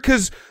in here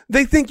because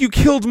they think you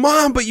killed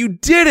Mom, but you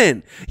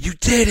didn't. You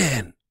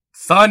didn't.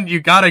 Son, you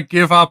gotta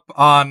give up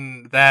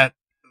on that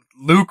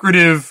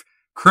lucrative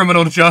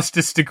criminal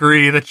justice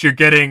degree that you're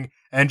getting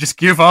and just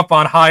give up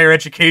on higher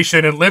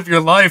education and live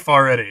your life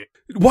already.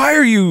 Why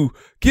are you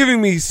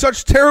giving me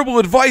such terrible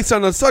advice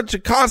on such a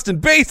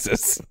constant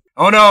basis?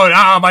 Oh no,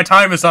 my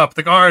time is up.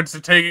 The guards are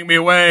taking me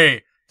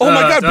away. Oh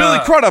my God,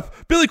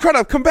 Billy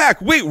Crudup, come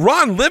back. Wait,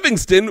 Ron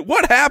Livingston,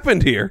 what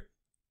happened here?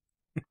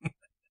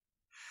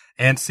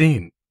 And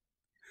scene.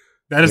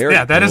 That is cool.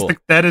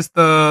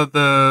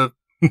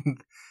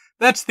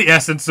 That's the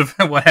essence of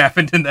what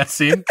happened in that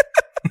scene.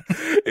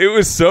 It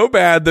was so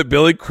bad that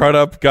Billy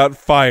Crudup got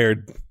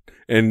fired.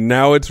 And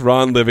now it's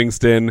Ron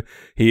Livingston.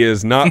 He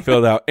has not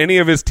filled out any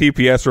of his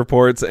TPS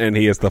reports, and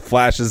he is the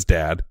Flash's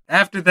dad.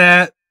 After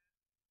that,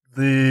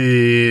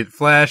 the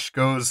Flash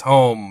goes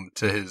home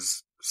to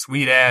his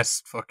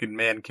sweet-ass fucking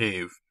man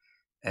cave.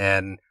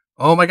 And,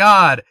 oh my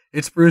God,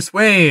 it's Bruce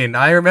Wayne.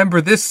 I remember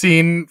this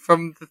scene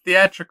from the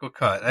theatrical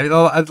cut. A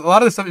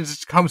lot of the stuff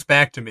just comes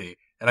back to me,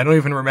 and I don't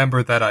even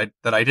remember that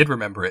I did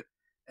remember it.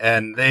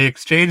 And they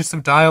exchange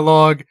some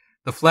dialogue.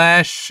 The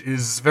Flash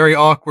is very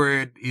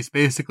awkward. He's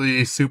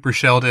basically Super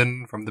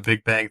Sheldon from The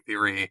Big Bang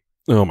Theory.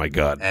 Oh my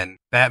God. And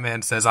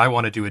Batman says, I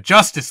want to do a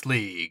Justice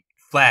League.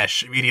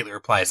 Flash immediately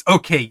replies,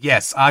 okay,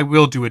 yes, I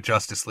will do a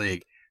Justice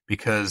League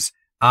because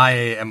I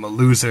am a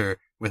loser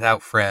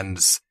without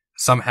friends.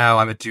 Somehow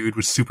I'm a dude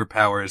with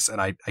superpowers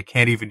and I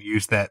can't even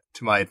use that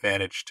to my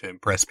advantage to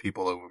impress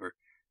people over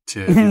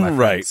to be my right.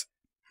 friends.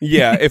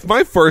 Yeah, if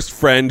my first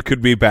friend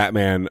could be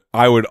Batman,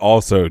 I would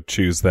also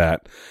choose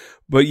that.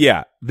 But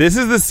yeah, this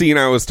is the scene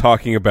I was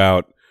talking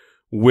about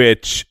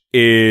which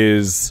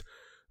is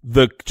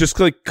the just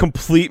like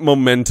complete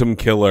momentum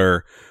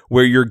killer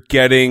where you're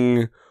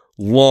getting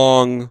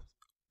long,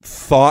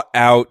 thought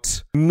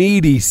out,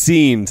 meaty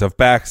scenes of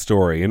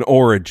backstory and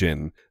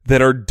origin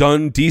that are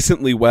done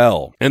decently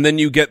well. And then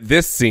you get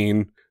this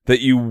scene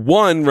that you,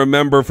 one,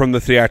 remember from the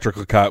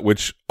theatrical cut,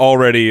 which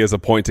already is a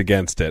point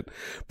against it.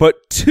 But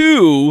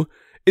two,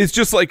 is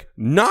just like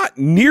not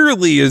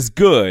nearly as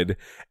good.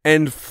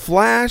 And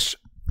Flash,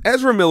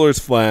 Ezra Miller's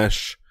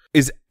Flash,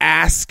 is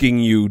asking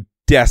you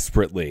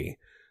desperately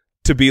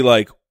to be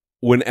like,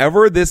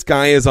 whenever this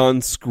guy is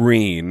on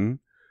screen,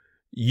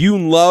 you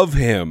love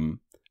him.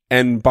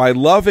 And by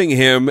loving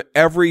him,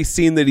 every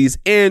scene that he's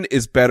in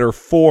is better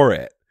for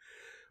it.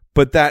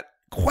 But that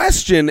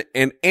question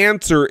and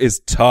answer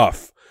is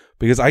tough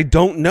because I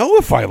don't know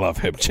if I love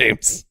him,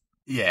 James.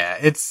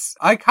 Yeah,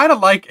 I kind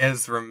of like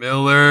Ezra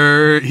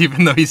Miller,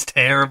 even though he's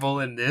terrible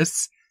in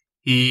this.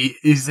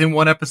 He's in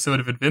one episode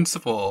of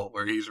Invincible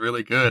where he's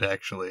really good,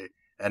 actually.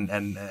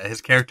 And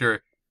his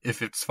character,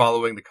 if it's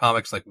following the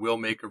comics, like, will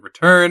make a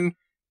return.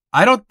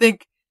 I don't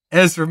think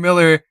Ezra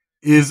Miller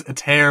is a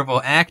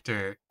terrible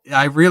actor.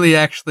 I really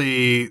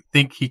actually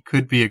think he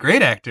could be a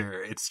great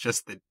actor. It's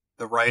just that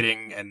the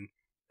writing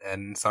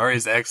and sorry,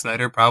 Zack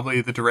Snyder,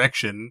 probably the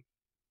direction,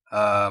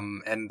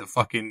 and the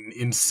fucking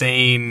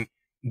insane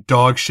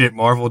dog shit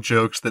Marvel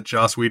jokes that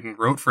Joss Whedon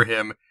wrote for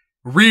him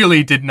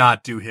really did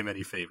not do him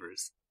any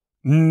favors.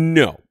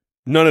 No,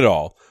 none at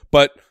all.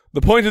 But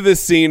the point of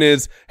this scene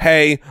is,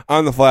 hey,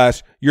 I'm the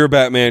Flash, you're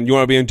Batman, you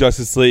want to be in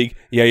Justice League?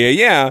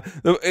 Yeah.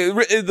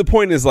 The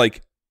point is,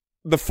 like,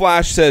 the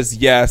Flash says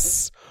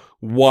yes,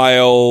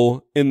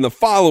 while in the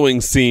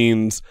following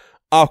scenes,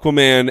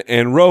 Aquaman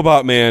and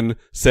Robot Man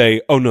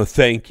say, oh no,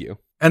 thank you.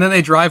 And then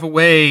they drive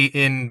away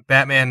in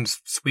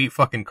Batman's sweet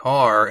fucking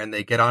car, and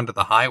they get onto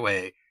the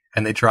highway,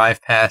 and they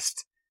drive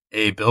past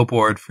a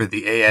billboard for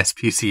the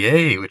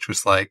ASPCA, which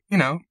was like,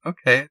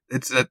 okay,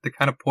 it's the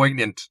kind of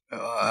poignant,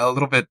 a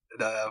little bit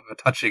of a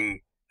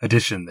touching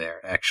addition there,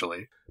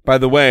 actually. By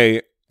the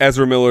way,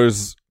 Ezra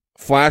Miller's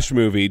Flash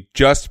movie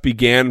just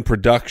began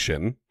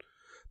production,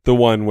 the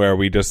one where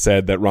we just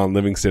said that Ron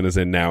Livingston is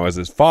in now as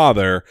his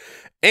father.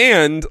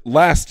 And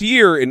last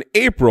year in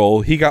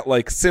April, he got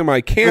like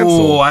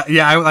semi-canceled. Oh,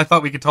 I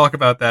thought we could talk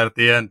about that at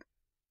the end.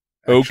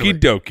 Okie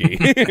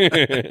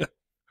dokie.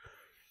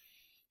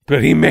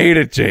 But he made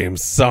it,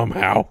 James,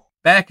 somehow.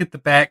 Back at the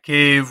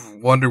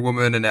Batcave, Wonder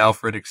Woman and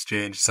Alfred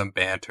exchange some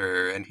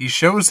banter, and he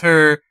shows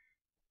her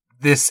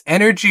this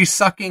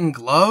energy-sucking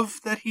glove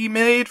that he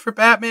made for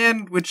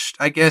Batman, which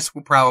I guess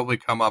will probably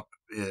come up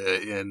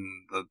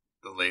in the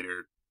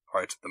later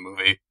parts of the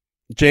movie.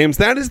 James,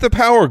 that is the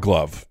Power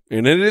Glove,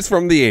 and it is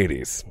from the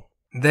 80s.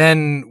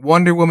 Then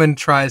Wonder Woman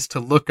tries to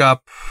look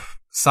up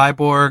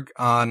Cyborg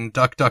on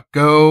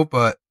DuckDuckGo,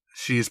 but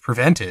she's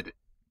prevented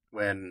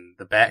when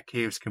the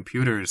Batcave's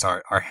computers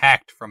are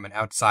hacked from an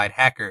outside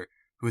hacker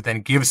who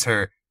then gives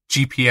her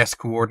GPS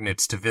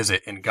coordinates to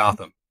visit in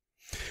Gotham.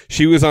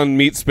 She was on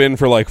Meat Spin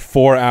for like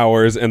 4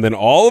 hours, and then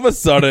all of a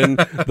sudden,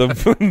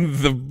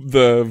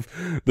 the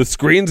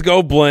screens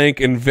go blank,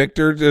 and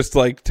Victor just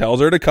like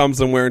tells her to come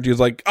somewhere, and she's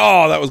like,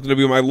 "Oh, that was going to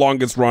be my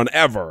longest run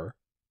ever."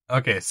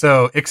 Okay,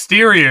 so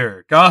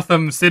exterior,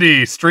 Gotham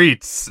City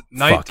streets,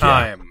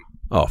 nighttime.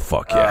 Yeah. Oh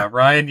fuck yeah!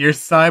 Ryan, you're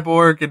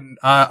Cyborg, and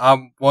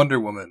I'm Wonder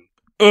Woman.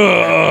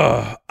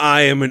 Ugh!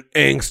 I am an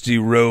angsty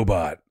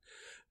robot,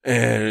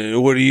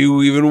 and what do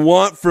you even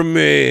want from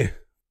me?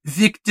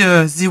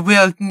 Victor, the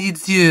world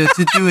needs you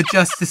to do a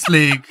Justice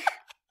League.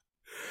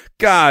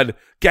 God,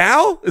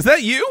 Gal, is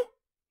that you?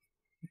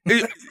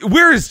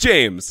 Where is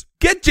James?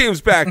 Get James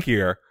back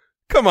here.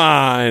 Come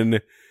on.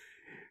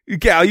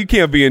 Gal, you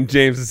can't be in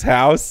James's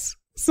house.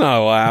 It's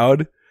not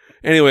allowed.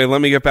 Anyway,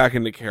 let me get back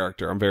into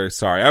character. I'm very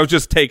sorry. I was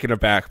just taken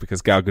aback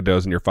because Gal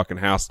Gadot's in your fucking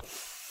house.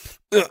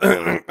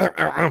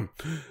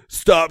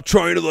 Stop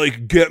trying to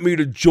get me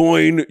to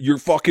join your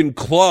fucking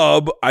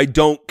club. I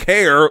don't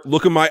care.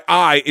 Look in my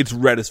eye. It's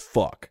red as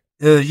fuck.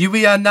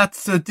 We are not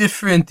so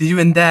different, you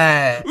and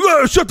I.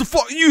 Shut the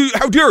fuck.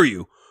 How dare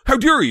you? How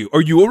dare you?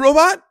 Are you a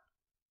robot?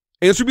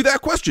 Answer me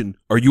that question.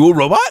 Are you a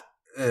robot?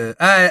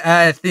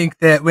 I think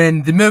that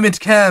when the moment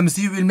comes,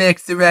 you will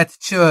make the right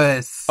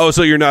choice. Oh,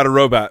 so you're not a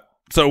robot.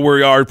 So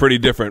we are pretty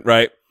different,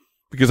 right?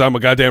 Because I'm a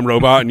goddamn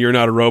robot and you're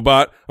not a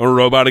robot. I'm a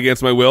robot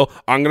against my will.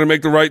 I'm going to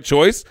make the right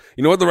choice.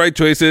 You know what the right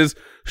choice is?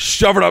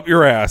 Shove it up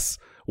your ass,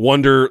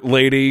 Wonder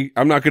Lady.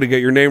 I'm not going to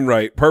get your name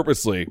right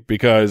purposely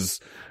because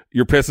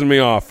you're pissing me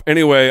off.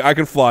 Anyway, I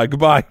can fly.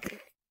 Goodbye.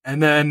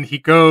 And then he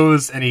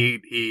goes and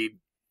he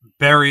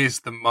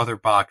buries the mother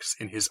box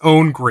in his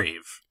own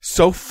grave.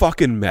 So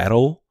fucking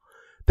metal.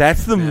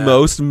 That's the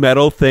most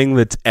metal thing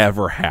that's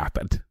ever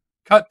happened.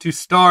 Cut to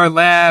Star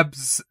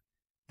Labs.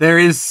 There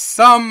is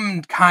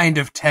some kind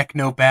of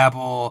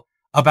technobabble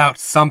about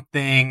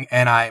something,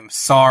 and I'm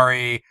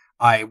sorry.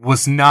 I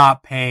was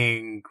not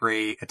paying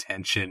great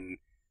attention,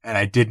 and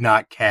I did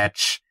not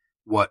catch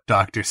what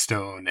Dr.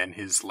 Stone and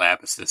his lab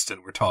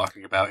assistant were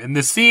talking about in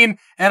this scene,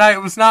 and I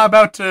was not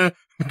about to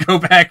go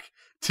back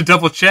to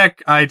double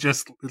check. I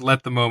just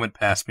let the moment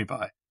pass me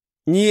by.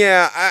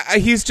 Yeah,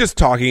 he's just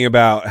talking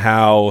about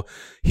how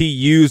he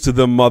used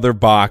the mother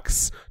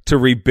box to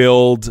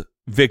rebuild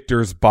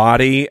Victor's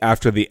body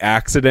after the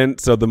accident.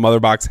 So the mother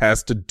box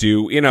has to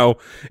do,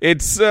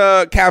 it's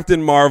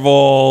Captain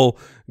Marvel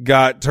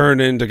got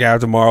turned into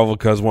Captain Marvel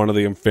because one of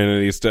the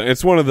Infinity Stones.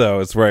 It's one of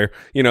those where,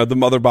 the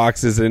mother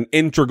box is an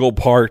integral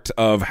part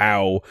of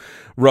how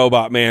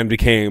Robot Man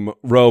became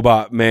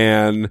Robot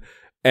Man.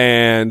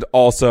 And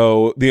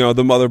also,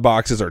 the mother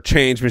boxes are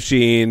change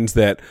machines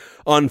that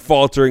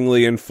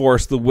unfalteringly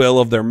enforce the will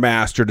of their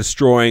master,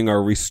 destroying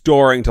or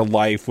restoring to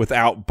life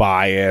without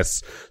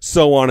bias,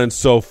 so on and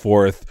so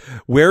forth.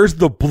 Where's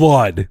the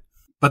blood?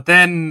 But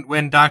then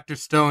when Dr.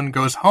 Stone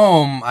goes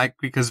home,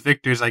 because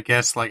Victor's, I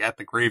guess, at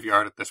the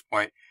graveyard at this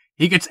point,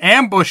 he gets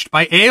ambushed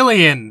by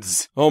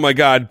aliens. Oh my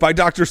god, by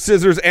Dr.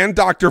 Scissors and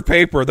Dr.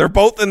 Paper. They're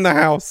both in the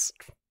house.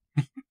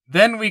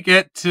 Then we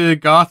get to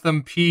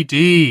Gotham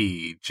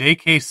PD.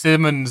 J.K.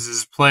 Simmons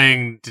is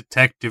playing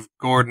Detective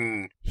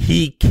Gordon.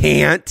 He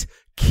can't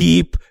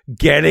keep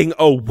getting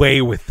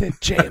away with it,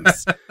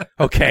 James.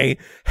 Okay?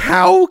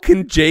 How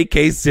can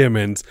J.K.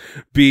 Simmons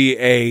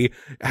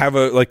have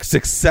a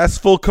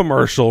successful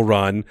commercial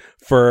run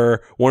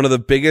for one of the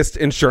biggest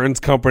insurance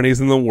companies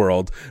in the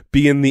world,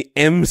 be in the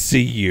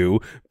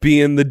MCU,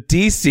 be in the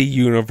DC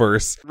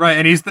universe? Right,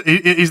 and he's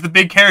the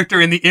big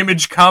character in the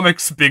Image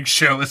Comics big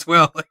show as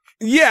well.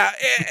 Yeah,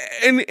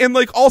 and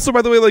also,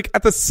 by the way,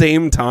 at the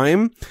same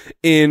time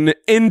in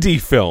indie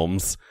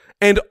films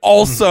and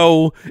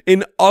also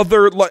in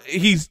other,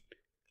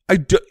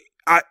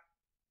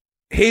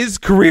 his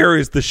career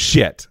is the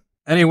shit.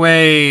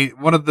 Anyway,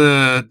 one of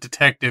the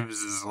detectives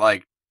is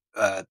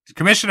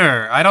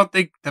Commissioner, I don't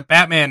think the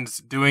Batman's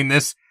doing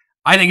this.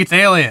 I think it's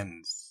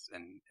aliens.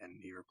 And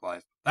he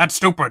replies, that's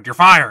stupid. You're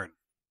fired.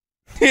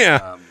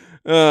 Yeah.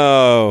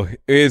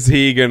 Is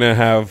he gonna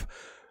have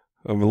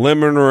a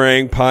lemon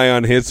meringue pie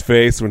on his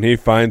face when he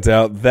finds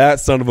out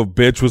that son of a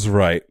bitch was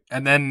right?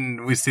 And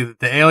then we see that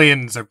the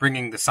aliens are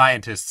bringing the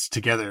scientists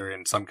together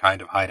in some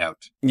kind of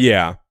hideout.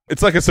 Yeah.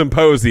 It's like a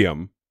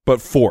symposium,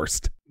 but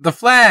forced. The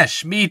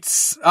Flash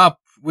meets up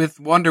with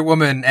Wonder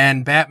Woman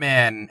and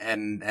Batman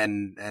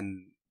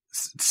and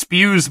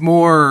spews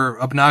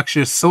more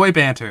obnoxious soy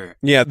banter.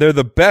 Yeah, they're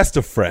the best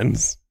of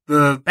friends.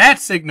 The bat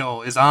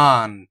signal is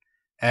on,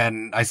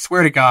 and I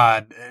swear to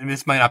God, and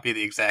this might not be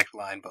the exact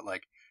line, but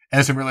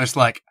Ezra Miller's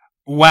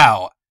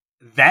wow,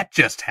 that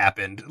just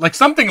happened.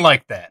 Something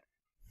like that.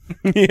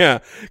 Yeah.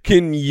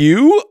 Can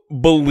you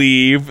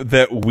believe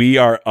that we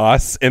are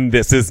us and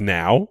this is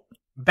now?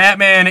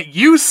 Batman,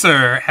 you,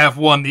 sir, have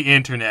won the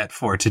internet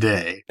for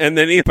today. And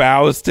then he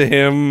bows to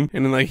him,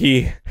 and then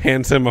he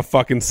hands him a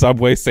fucking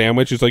Subway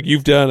sandwich. He's like,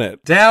 you've done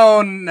it.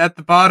 Down at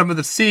the bottom of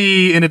the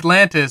sea in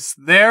Atlantis,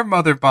 their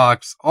mother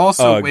box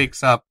also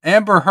wakes up.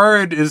 Amber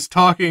Heard is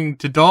talking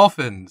to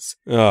dolphins.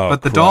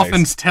 But the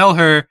dolphins tell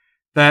her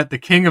that the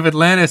King of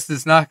Atlantis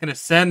is not going to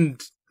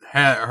send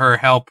her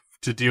help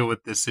to deal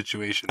with this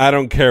situation. I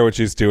don't care what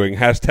she's doing.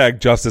 #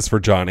 justice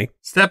for Johnny.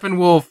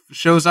 Steppenwolf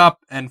shows up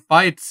and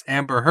fights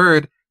Amber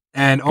Heard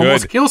and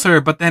almost kills her,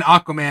 but then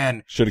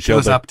Aquaman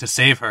shows up to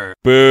save her.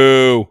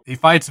 Boo! He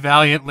fights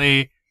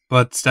valiantly,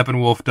 but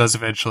Steppenwolf does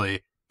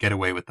eventually get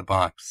away with the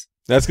box.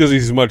 That's because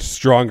he's much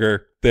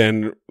stronger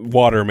than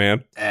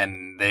Waterman.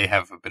 And they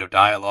have a bit of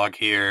dialogue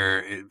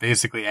here.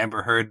 Basically,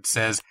 Amber Heard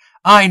says,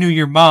 I knew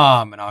your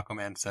mom. And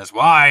Aquaman says,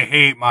 well, I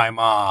hate my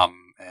mom.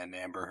 And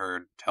Amber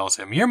Heard tells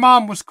him, your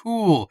mom was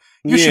cool.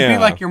 You should be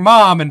like your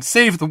mom and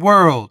save the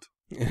world.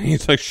 And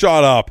he's like,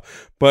 shut up.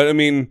 But, I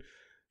mean,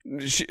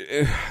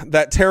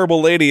 that terrible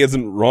lady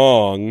isn't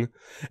wrong.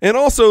 And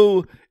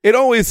also, it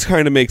always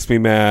kind of makes me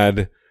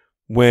mad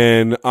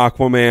when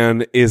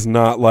Aquaman is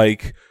not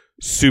like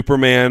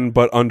Superman,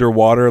 but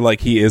underwater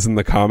like he is in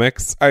the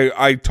comics.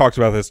 I talked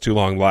about this too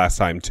long last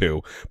time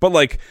too.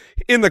 But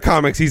in the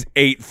comics, he's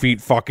 8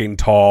 feet fucking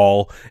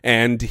tall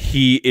and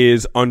he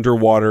is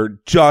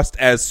underwater just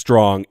as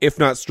strong, if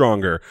not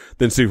stronger,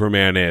 than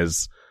Superman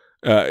is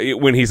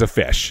when he's a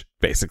fish,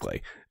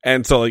 basically.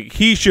 And so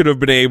he should have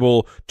been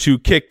able to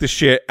kick the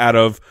shit out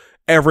of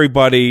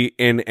everybody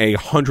in a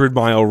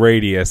 100-mile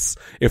radius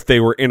if they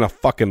were in a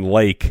fucking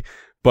lake.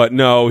 But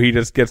no, he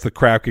just gets the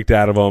crap kicked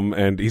out of him,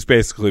 and he's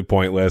basically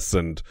pointless.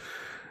 And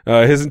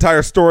his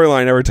entire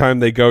storyline, every time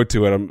they go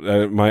to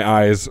it, my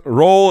eyes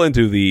roll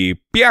into the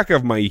back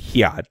of my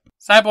head.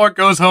 Cyborg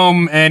goes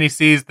home, and he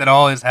sees that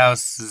all his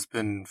house has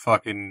been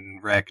fucking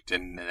wrecked,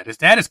 and that his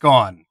dad is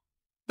gone.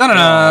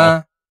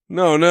 Da-da-da!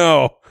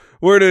 No.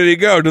 Where did he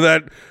go? To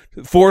that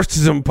forced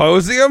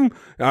symposium?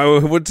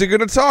 What's he going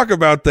to talk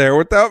about there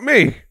without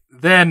me?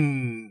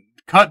 Then,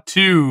 cut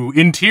to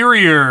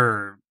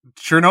interior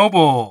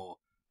Chernobyl.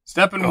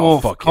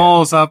 Steppenwolf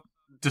calls up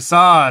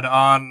Desaad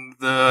on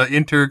the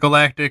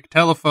intergalactic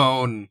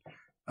telephone.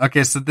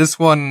 Okay, so this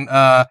one,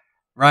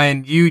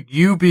 Ryan,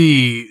 you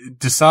be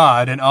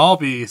Desaad and I'll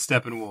be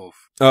Steppenwolf.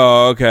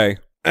 Oh, okay.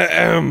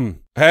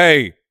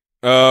 Hey,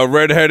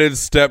 redheaded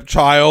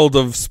stepchild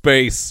of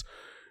space.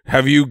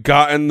 Have you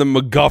gotten the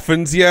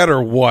MacGuffins yet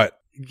or what?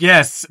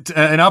 Yes,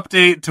 an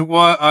update to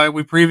what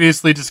we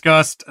previously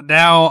discussed.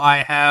 Now I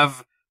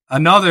have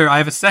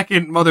a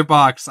second mother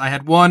box. I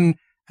had one,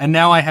 and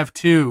now I have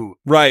two.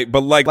 Right,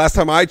 but like last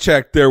time I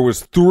checked, there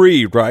was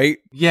 3, right?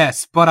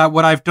 Yes, but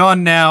what I've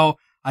done now,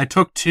 I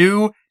took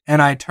 2,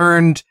 and I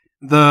turned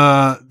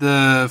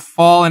the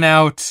fallen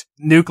out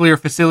nuclear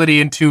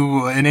facility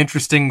into an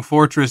interesting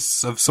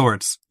fortress of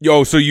sorts.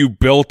 Yo, so you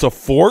built a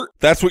fort?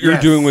 That's what you're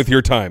Yes. doing with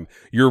your time.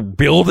 You're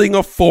building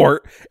a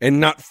fort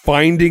and not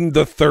finding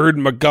the third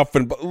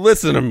MacGuffin. But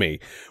listen to me.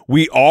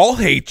 We all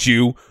hate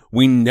you.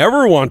 We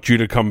never want you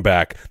to come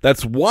back.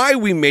 That's why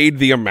we made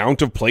the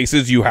amount of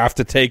places you have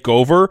to take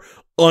over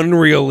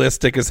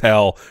unrealistic as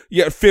hell.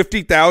 Yeah,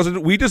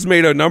 50,000. We just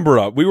made a number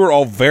up. We were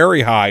all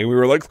very high. We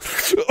were like,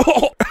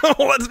 oh,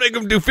 let's make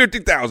them do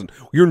 50,000.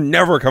 You're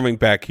never coming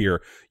back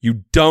here.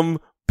 You dumb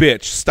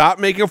bitch. Stop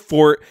making a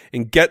fort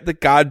and get the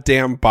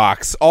goddamn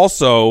box.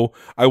 Also,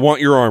 I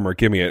want your armor.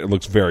 Give me it. It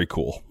looks very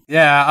cool.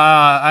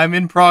 Yeah, I'm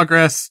in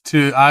progress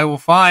I will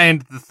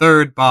find the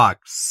third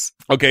box.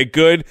 Okay,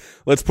 good.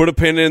 Let's put a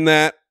pin in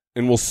that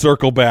and we'll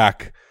circle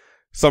back.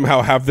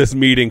 Somehow have this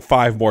meeting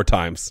 5 more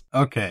times.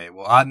 Okay,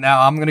 well,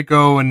 now I'm gonna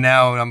go and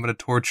now I'm gonna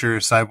torture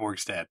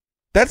Cyborg's dad.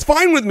 That's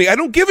fine with me. I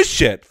don't give a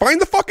shit.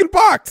 Find the fucking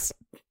box.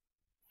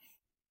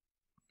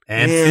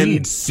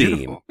 And scene.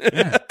 Beautiful.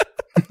 Yeah.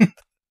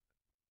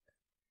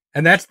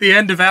 And that's the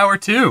end of hour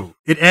 2.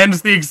 It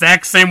ends the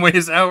exact same way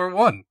as hour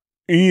 1.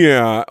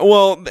 Yeah.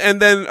 Well, and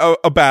then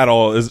a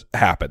battle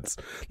happens.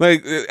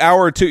 Like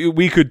hour 2,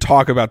 we could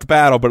talk about the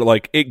battle, but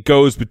like it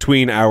goes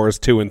between hours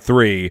 2 and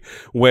 3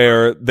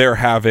 where they're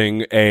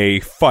having a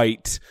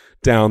fight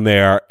down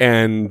there,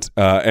 and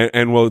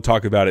we'll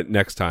talk about it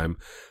next time.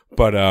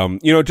 But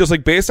just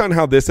like based on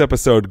how this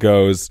episode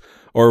goes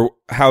or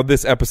how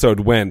this episode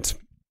went,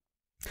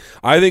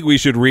 I think we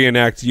should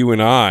reenact you and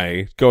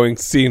I going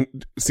scene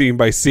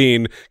by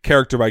scene,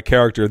 character by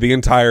character, the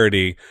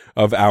entirety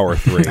of hour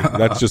 3.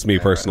 That's just me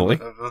personally.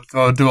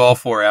 I'll do all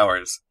 4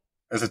 hours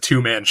as a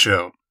 2-man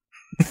show.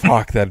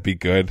 Fuck, that'd be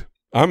good.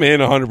 I'm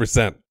in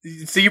 100%.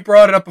 So you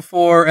brought it up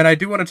before, and I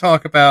do want to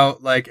talk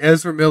about, like,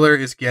 Ezra Miller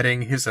is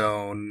getting his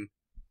own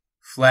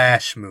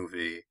Flash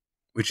movie,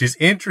 which is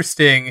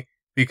interesting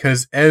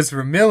because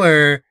Ezra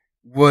Miller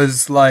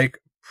was, like,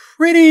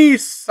 pretty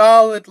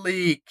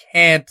solidly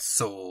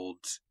canceled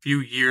a few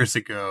years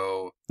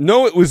ago.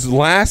 No, it was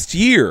last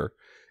year.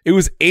 It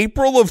was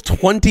April of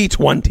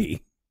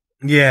 2020.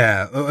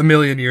 Yeah, a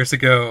million years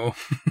ago.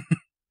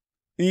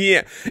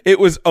 Yeah, it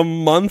was a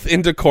month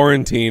into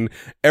quarantine.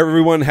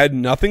 Everyone had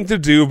nothing to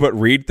do but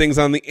read things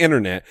on the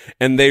internet,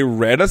 and they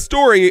read a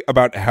story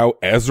about how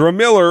Ezra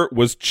Miller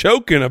was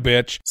choking a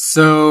bitch.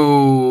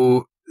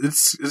 So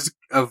it's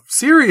a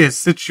serious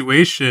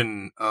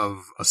situation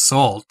of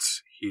assault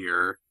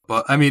here.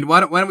 But I mean,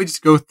 why don't we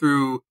just go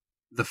through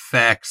the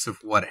facts of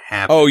what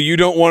happened? Oh, you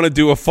don't want to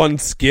do a fun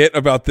skit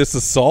about this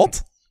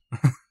assault?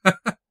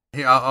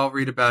 Hey, I'll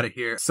read about it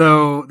here.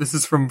 So this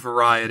is from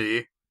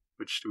Variety,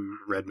 which we've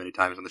read many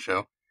times on the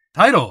show.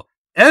 Title: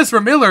 Ezra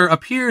Miller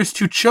appears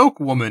to choke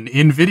woman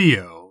in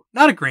video.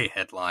 Not a great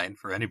headline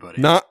for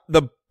anybody. Not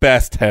the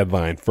best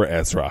headline for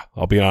Ezra,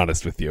 I'll be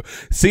honest with you.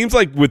 Seems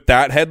like with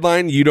that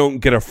headline, you don't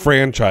get a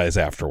franchise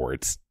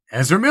afterwards.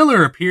 Ezra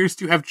Miller appears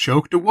to have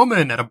choked a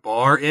woman at a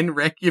bar in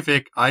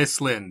Reykjavik,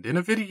 Iceland, in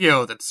a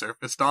video that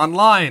surfaced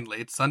online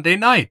late Sunday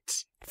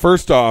night.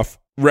 First off,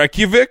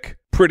 Reykjavik,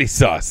 pretty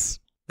sus.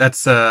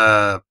 That's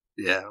a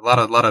lot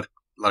of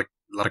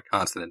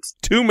consonants.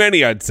 Too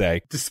many, I'd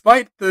say.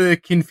 Despite the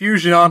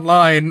confusion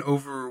online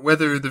over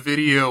whether the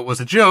video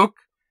was a joke,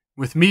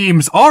 with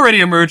memes already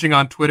emerging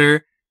on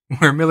Twitter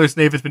where Miller's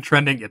name has been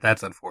trending, yeah,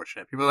 that's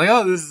unfortunate. People are like,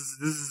 oh, this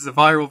is a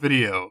viral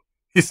video.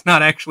 He's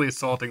not actually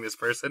assaulting this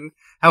person.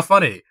 How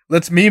funny.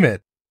 Let's meme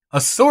it.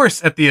 A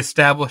source at the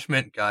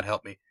establishment, God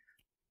help me,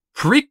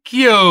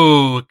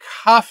 Prikio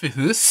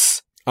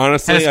Kaffehus.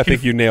 Honestly, I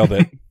think you nailed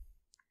it.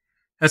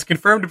 Has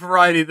confirmed to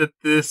Variety that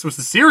this was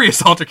a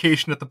serious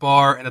altercation at the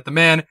bar and that the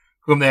man,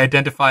 whom they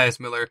identify as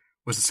Miller,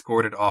 was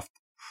escorted off the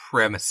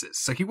premises.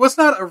 So he was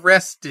not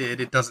arrested,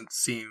 it doesn't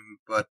seem,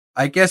 but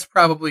I guess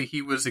probably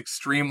he was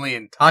extremely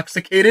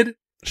intoxicated.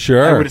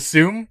 Sure. I would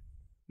assume.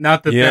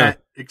 Not that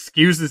that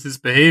excuses his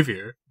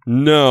behavior.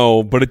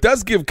 No, but it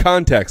does give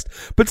context.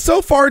 But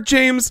so far,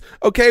 James,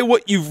 okay,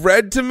 what you've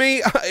read to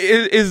me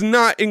is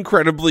not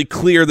incredibly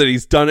clear that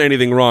he's done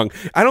anything wrong.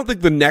 I don't think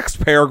the next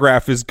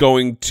paragraph is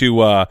going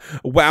to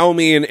wow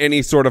me in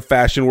any sort of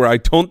fashion where I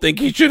don't think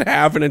he should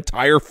have an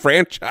entire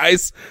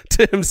franchise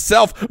to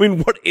himself. I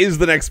mean, what is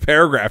the next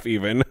paragraph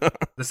even?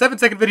 The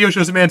 7-second video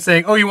shows a man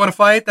saying, "Oh, you want to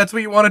fight? That's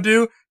what you want to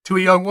do?" to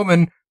a young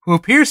woman who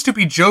appears to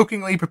be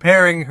jokingly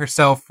preparing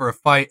herself for a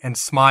fight and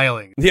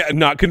smiling. Yeah,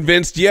 not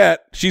convinced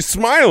yet. She's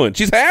smiling.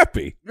 She's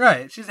happy.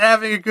 Right. She's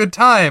having a good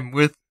time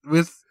with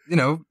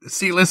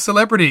C-list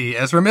celebrity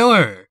Ezra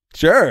Miller.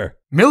 Sure.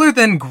 Miller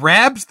then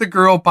grabs the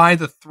girl by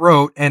the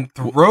throat and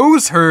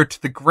throws her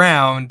to the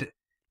ground.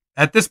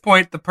 At this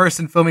point, the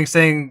person filming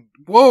saying,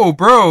 "Whoa,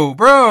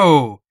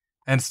 bro,"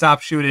 and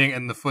stop shooting,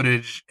 and the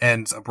footage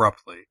ends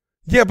abruptly.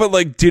 Yeah, but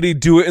like, did he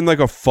do it in like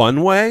a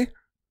fun way?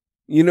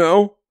 You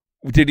know?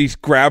 Did he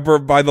grab her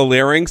by the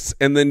larynx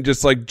and then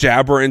just like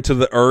jab her into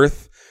the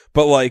earth?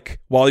 But like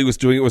while he was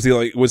doing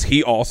it, was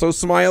he also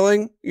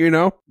smiling? You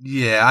know?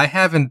 Yeah, I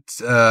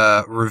haven't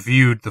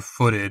reviewed the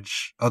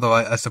footage, although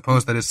I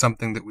suppose that is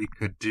something that we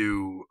could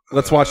do.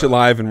 Let's watch it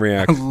live and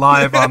react.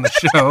 Live on the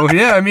show.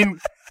 Yeah, I mean,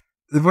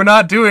 we're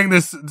not doing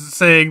this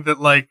saying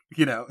that, like,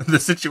 you know, the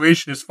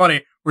situation is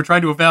funny. We're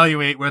trying to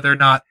evaluate whether or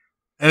not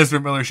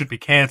Ezra Miller should be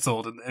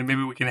canceled, and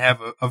maybe we can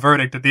have a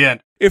verdict at the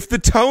end. If the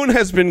tone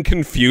has been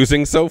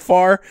confusing so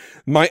far,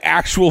 my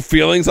actual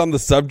feelings on the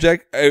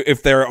subject,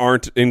 if they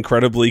aren't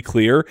incredibly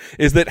clear,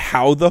 is that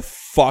how the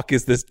fuck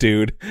is this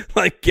dude,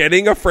 like,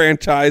 getting a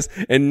franchise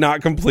and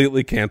not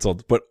completely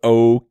canceled? But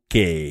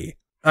okay.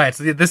 All right,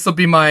 so this will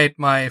be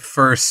my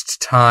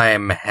first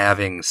time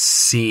having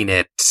seen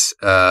it,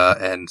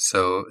 and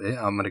so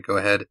I'm gonna go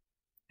ahead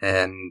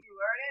and. You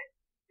learn it?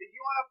 Did you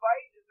want to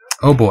fight?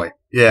 Oh boy,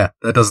 yeah,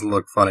 that doesn't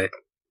look funny.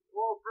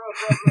 Whoa,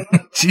 bro.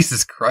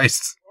 Jesus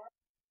Christ.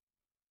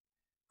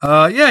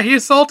 Yeah, he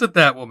assaulted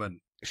that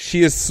woman.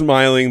 She is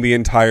smiling the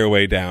entire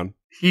way down.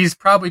 He's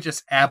probably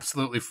just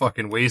absolutely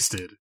fucking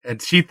wasted,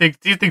 and she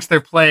thinks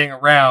they're playing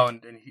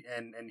around, and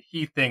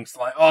he thinks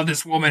like, oh,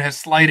 this woman has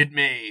slighted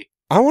me.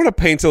 I want to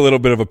paint a little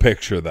bit of a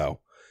picture,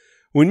 though.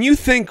 When you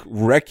think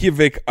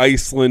Reykjavik,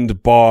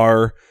 Iceland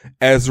bar,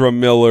 Ezra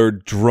Miller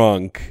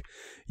drunk,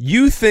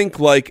 you think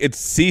like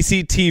it's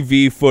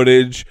CCTV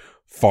footage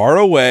far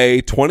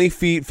away, 20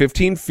 feet,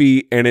 15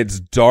 feet, and it's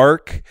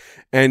dark,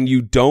 and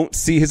you don't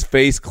see his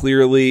face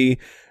clearly.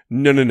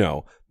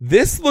 No.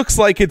 This looks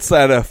like it's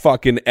at a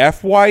fucking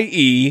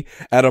FYE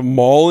at a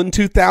mall in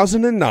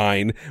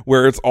 2009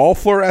 where it's all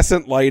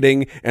fluorescent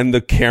lighting and the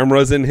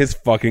camera's in his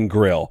fucking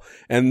grill.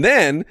 And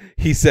then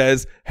he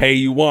says, hey,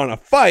 you want to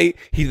fight?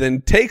 He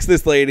then takes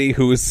this lady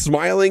who is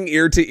smiling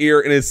ear to ear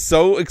and is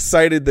so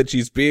excited that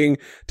she's being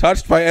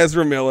touched by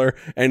Ezra Miller.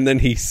 And then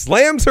he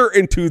slams her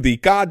into the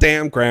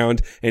goddamn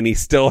ground and he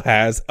still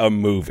has a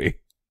movie.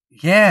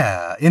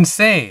 Yeah,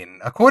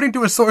 insane. According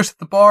to a source at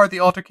the bar, the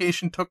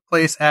altercation took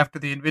place after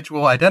the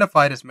individual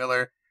identified as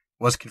Miller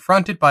was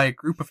confronted by a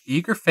group of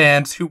eager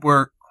fans who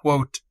were,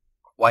 quote,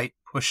 quite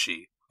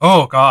pushy.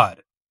 Oh,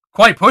 God.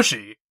 Quite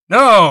pushy?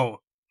 No!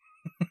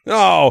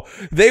 Oh,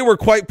 they were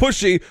quite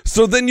pushy,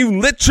 so then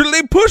you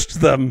literally pushed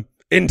them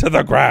into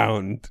the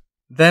ground.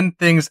 Then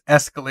things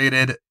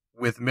escalated,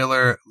 with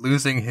Miller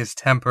losing his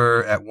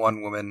temper at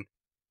one woman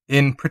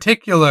in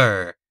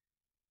particular.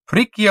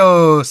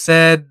 Pricchio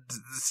said the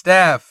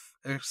staff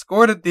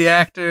escorted the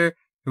actor,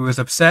 who was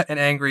upset and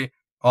angry,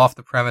 off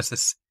the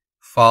premises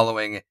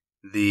following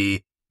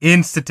the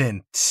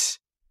incident.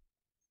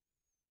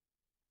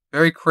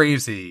 Very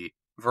crazy.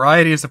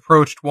 Variety has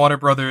approached Warner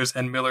Brothers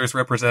and Miller's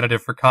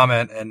representative for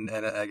comment, and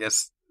I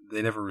guess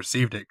they never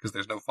received it because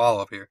there's no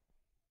follow-up here.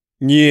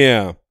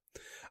 Yeah.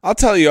 I'll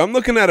tell you, I'm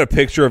looking at a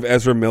picture of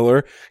Ezra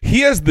Miller.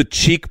 He has the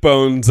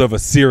cheekbones of a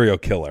serial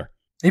killer.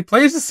 He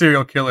plays a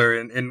serial killer,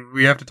 and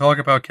we have to talk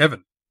about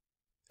Kevin.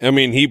 I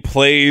mean, he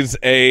plays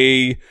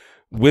a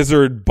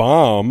wizard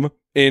bomb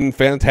in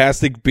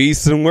Fantastic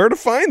Beasts and Where to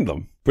Find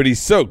Them. But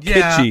he's so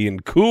kitschy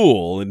and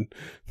cool and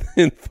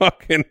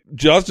fucking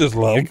Justice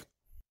League.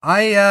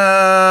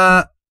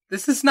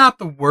 This is not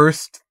the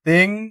worst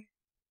thing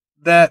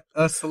that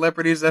a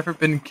celebrity's ever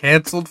been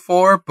canceled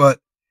for,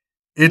 but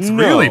it's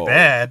really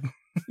bad.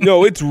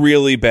 No, it's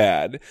really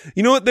bad.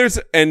 You know what?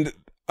 And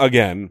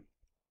again,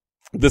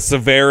 the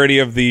severity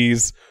of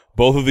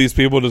both of these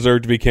people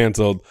deserve to be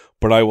canceled.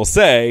 But I will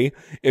say,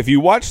 if you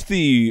watch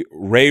the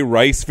Ray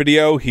Rice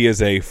video, he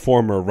is a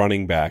former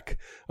running back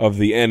of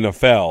the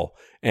NFL,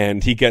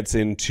 and he gets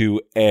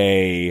into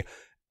a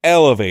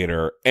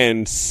elevator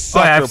and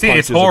sucker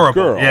punches a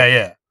girl.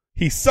 Yeah.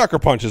 He sucker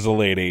punches a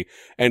lady,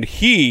 and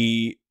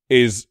he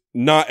is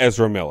not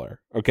Ezra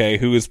Miller, okay,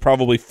 who is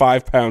probably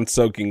 5 pounds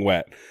soaking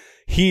wet.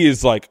 He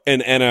is like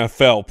an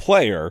NFL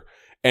player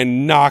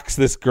and knocks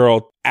this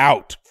girl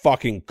out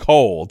fucking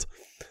cold.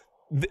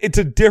 It's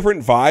a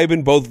different vibe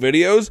in both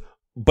videos,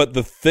 but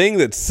the thing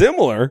that's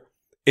similar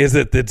is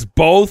that it's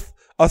both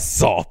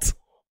assault.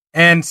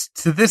 And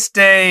to this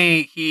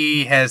day,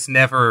 he has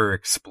never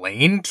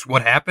explained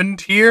what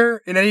happened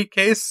here in any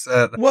case.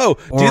 Whoa.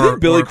 Do you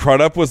think Billy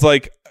Crudup was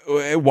like,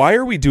 why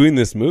are we doing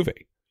this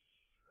movie?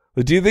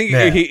 Do you think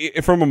he,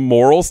 from a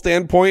moral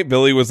standpoint,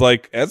 Billy was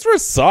like, Ezra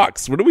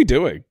sucks. What are we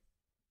doing?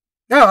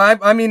 No,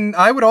 I mean,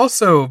 I would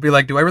also be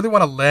like, do I really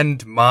want to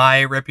lend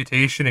my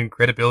reputation and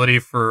credibility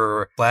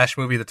for a Flash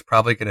movie that's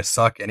probably going to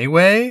suck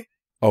anyway?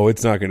 Oh,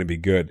 it's not going to be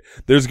good.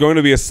 There's going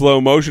to be a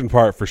slow motion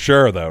part for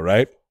sure, though,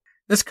 right?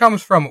 This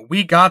comes from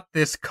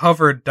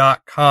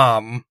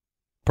WeGotThisCovered.com.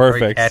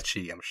 Perfect. Very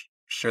catchy. I'm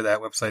sure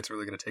that website's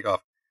really going to take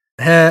off.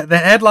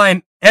 The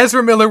headline,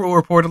 Ezra Miller will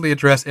reportedly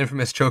address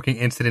infamous choking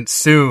incident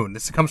soon.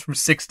 This comes from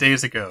 6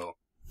 days ago.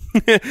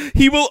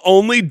 He will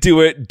only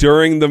do it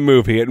during the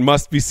movie. It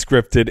must be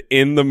scripted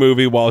in the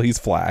movie while he's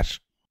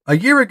Flash. A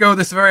year ago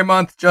this very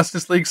month,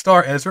 Justice League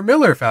star Ezra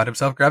Miller found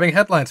himself grabbing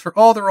headlines for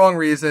all the wrong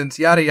reasons,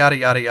 yada yada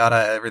yada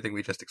yada, everything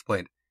we just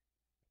explained.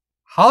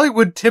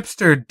 Hollywood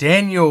tipster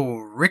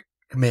Daniel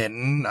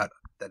Rickman,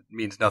 that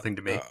means nothing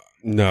to me,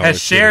 No, has it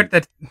shared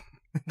didn't.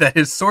 that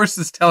his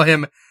sources tell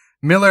him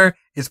Miller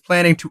is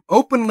planning to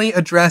openly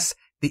address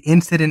the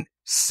incident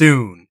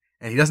soon,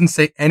 and he doesn't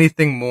say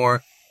anything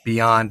more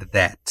beyond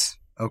that.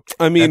 Okay,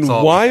 I mean, that's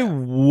all why we have.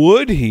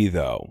 would he,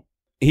 though?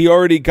 He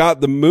already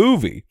got the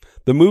movie.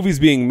 The movie's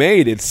being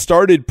made. It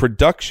started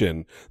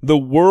production. The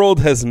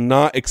world has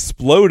not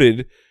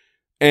exploded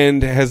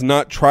and has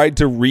not tried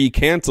to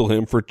re-cancel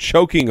him for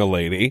choking a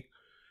lady.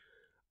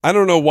 I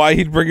don't know why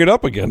he'd bring it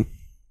up again.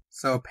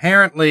 So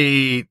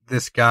apparently,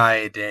 this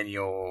guy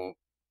Daniel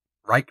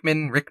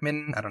Rickman,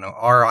 I don't know,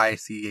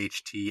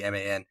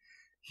 Richtman.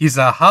 He's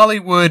a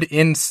Hollywood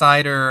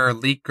insider,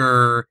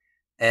 leaker,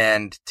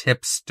 and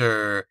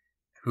tipster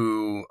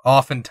who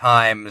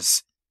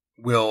oftentimes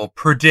will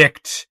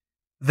predict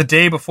the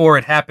day before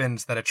it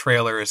happens that a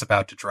trailer is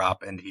about to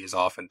drop, and he is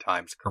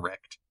oftentimes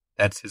correct.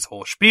 That's his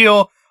whole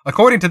spiel.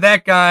 According to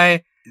that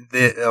guy,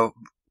 Ezra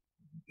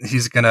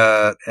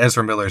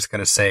Miller's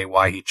gonna say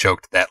why he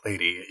choked that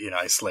lady in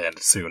Iceland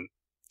soon.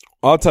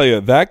 I'll tell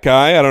you, that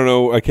guy, I don't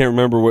know, I can't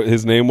remember what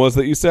his name was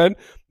that you said.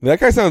 That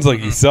guy sounds like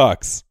he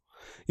sucks.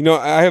 You know,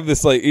 I have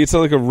this, like, it's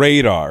like a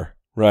Radar,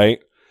 right?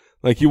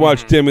 Like, you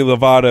watch Demi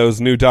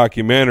Lovato's new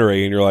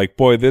documentary, and you're like,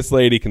 boy, this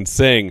lady can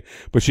sing,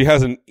 but she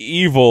has an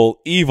evil,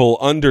 evil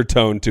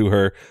undertone to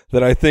her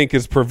that I think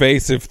is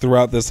pervasive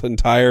throughout this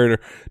entire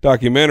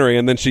documentary,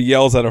 and then she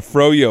yells at a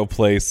froyo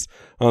place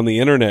on the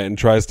internet and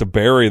tries to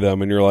bury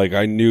them, and you're like,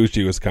 I knew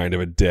she was kind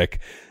of a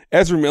dick.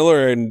 Ezra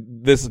Miller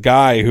and this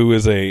guy who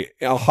is a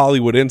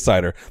Hollywood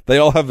insider, they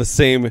all have the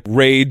same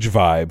rage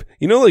vibe.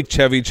 You know, like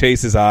Chevy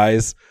Chase's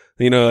eyes?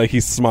 You know, like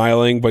he's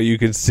smiling, but you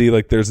can see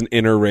like there's an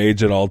inner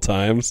rage at all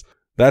times.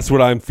 That's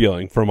what I'm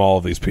feeling from all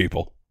of these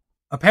people.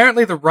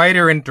 Apparently, the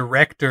writer and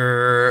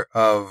director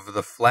of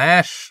the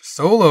Flash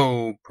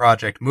solo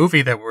project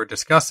movie that we're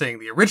discussing,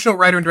 the original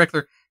writer and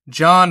director,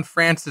 John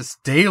Francis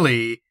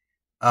Daly,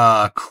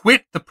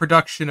 quit the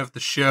production of the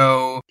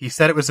show. He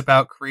said it was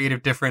about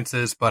creative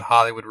differences, but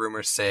Hollywood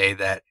rumors say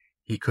that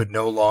he could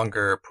no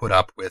longer put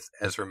up with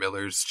Ezra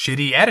Miller's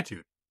shitty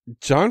attitude.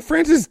 John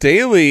Francis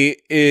Daly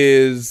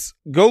is...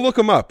 Go look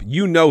him up.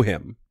 You know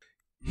him.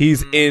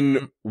 He's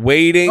in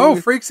Waiting. Oh,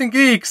 Freaks and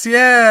Geeks.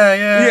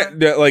 Yeah.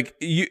 Yeah, like,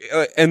 you,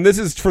 and this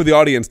is for the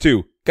audience,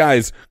 too.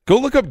 Guys, go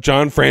look up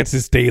John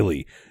Francis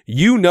Daly.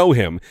 You know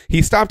him.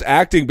 He stopped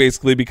acting,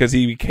 basically, because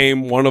he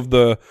became one of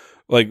the,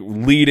 like,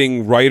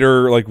 leading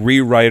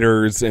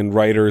rewriters and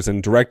writers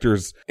and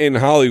directors in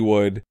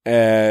Hollywood.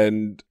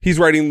 And he's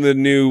writing the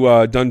new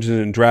Dungeons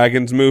and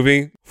Dragons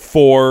movie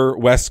for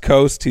West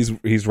Coast.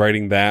 He's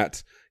writing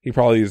that. He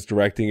probably is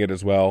directing it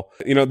as well.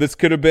 You know, this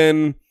could have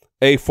been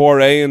a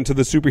foray into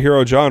the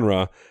superhero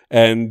genre,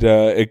 and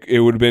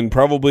it would have been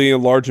probably a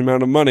large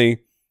amount of money.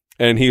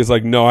 And he was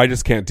like, no, I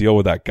just can't deal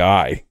with that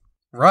guy.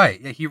 Right.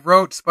 Yeah, he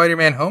wrote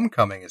Spider-Man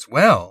Homecoming as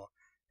well.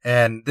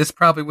 And this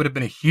probably would have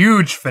been a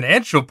huge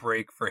financial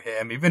break for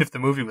him, even if the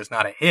movie was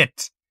not a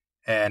hit.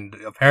 And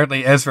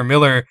apparently Ezra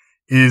Miller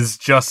is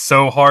just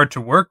so hard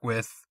to work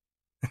with,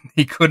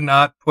 he could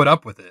not put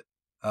up with it.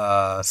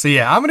 So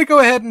yeah, I'm going to go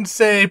ahead and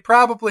say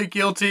probably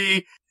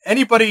guilty.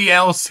 Anybody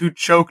else who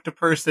choked a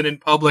person in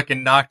public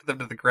and knocked them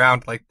to the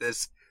ground like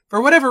this,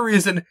 for whatever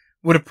reason,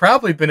 would have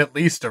probably been at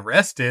least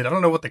arrested. I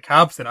don't know what the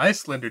cops in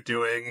Iceland are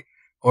doing,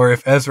 or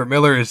if Ezra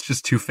Miller is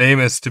just too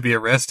famous to be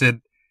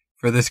arrested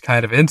for this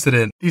kind of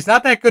incident. He's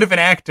not that good of an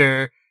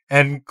actor,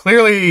 and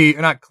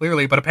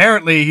but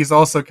apparently he's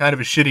also kind of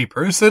a shitty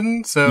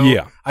person, so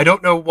yeah. I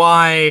don't know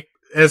why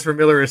Ezra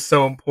Miller is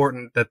so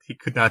important that he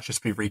could not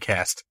just be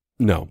recast.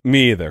 No,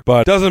 me either.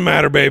 But doesn't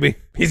matter, baby.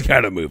 He's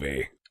got a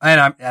movie.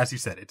 And as you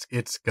said,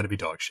 it's going to be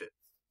dog shit.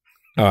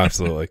 Oh,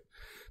 absolutely.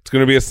 It's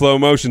going to be a slow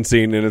motion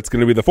scene, and it's going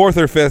to be the 4th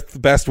or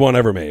 5th best one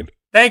ever made.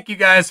 Thank you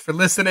guys for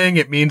listening.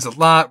 It means a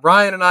lot.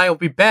 Ryan and I will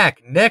be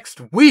back next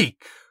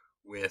week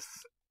with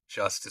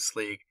Justice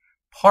League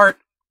Part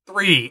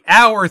 3,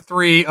 Hour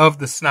 3 of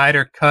the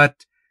Snyder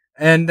Cut.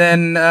 And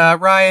then,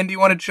 Ryan, do you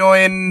want to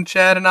join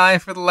Chad and I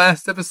for the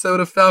last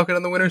episode of Falcon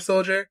and the Winter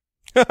Soldier?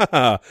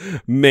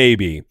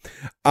 Maybe.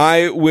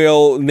 I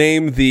will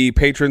name the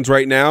patrons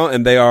right now,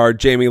 and they are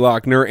Jamie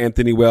Lochner,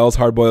 Anthony Wells,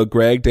 Hardboiled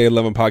Greg, Day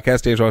 11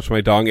 Podcast, James Watch My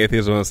Dog,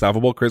 Atheism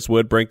Unstoppable, Chris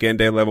Wood, Brinkin,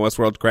 Day 11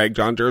 Westworld, Craig,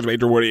 John Jers,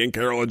 Major Woody, and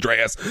Carol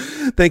Andreas.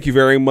 Thank you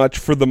very much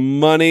for the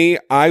money.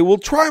 I will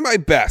try my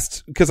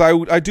best, because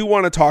I do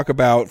want to talk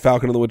about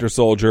Falcon and the Winter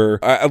Soldier,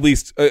 at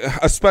least,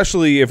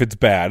 especially if it's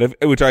bad,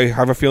 which I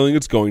have a feeling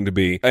it's going to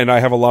be. And I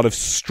have a lot of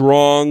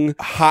strong,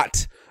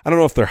 I don't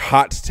know if they're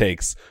hot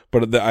takes,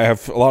 but I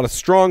have a lot of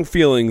strong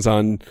feelings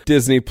on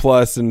Disney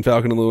Plus and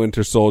Falcon and the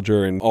Winter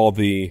Soldier and all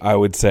the, I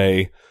would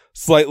say,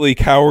 slightly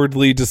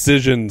cowardly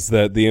decisions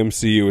that the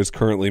MCU is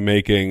currently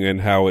making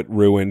and how it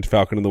ruined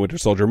Falcon and the Winter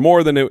Soldier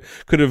more than it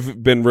could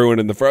have been ruined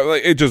in the first.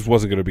 Like, it just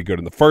wasn't going to be good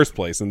in the first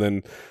place, and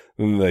then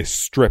they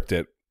stripped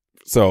it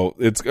So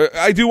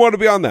I do want to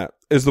be on that,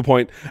 is the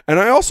point. And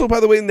I also, by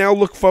the way, now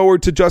look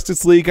forward to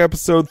Justice League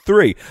episode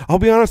 3. I'll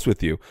be honest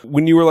with you.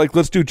 When you were like,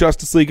 let's do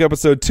Justice League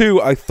episode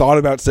 2, I thought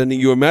about sending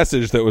you a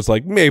message that was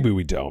like, maybe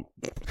we don't.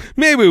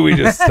 Maybe we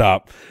just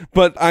stop.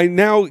 But I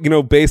now,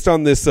 based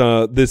on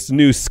this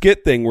new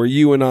skit thing where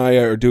you and I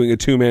are doing a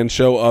 2-man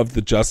show of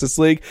the Justice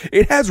League,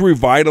 it has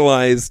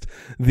revitalized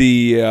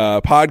the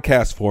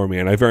podcast for me.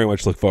 And I very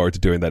much look forward to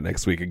doing that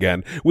next week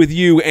again with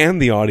you and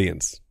the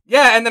audience.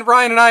 Yeah, and then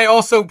Ryan and I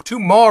also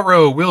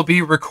tomorrow will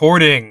be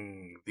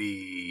recording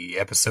the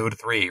episode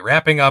 3,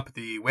 wrapping up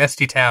the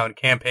Westy Town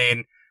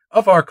campaign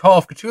of our Call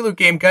of Cthulhu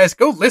game. Guys,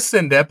 go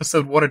listen to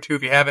episode 1 or 2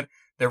 if you haven't.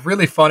 They're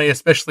really funny,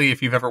 especially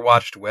if you've ever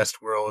watched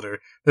Westworld, or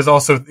there's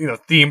also,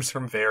 themes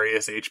from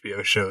various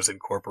HBO shows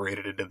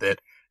incorporated into it.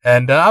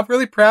 And I'm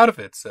really proud of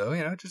it. So,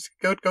 just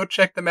go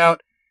check them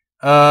out.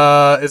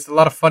 There's a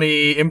lot of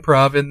funny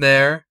improv in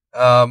there.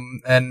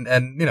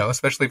 And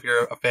especially if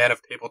you're a fan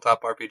of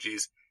tabletop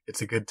RPGs, it's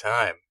a good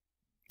time.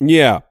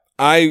 Yeah,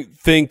 I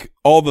think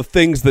all the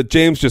things that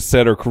James just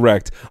said are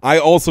correct. I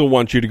also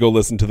want you to go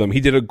listen to them. He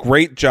did a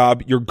great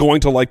job. You're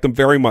going to like them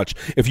very much.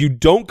 If you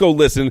don't go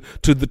listen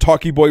to the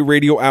Talkie Boy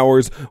Radio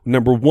Hours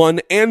number 1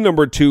 and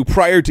number 2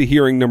 prior to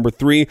hearing number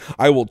 3,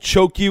 I will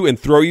choke you and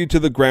throw you to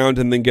the ground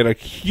and then get a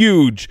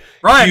huge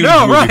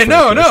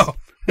no.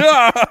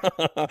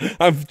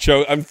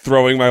 I'm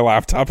throwing my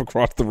laptop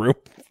across the room.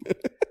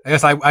 I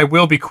guess I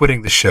will be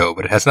quitting the show,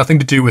 but it has nothing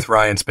to do with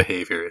Ryan's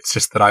behavior. It's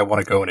just that I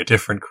want to go in a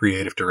different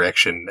creative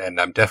direction, and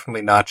I'm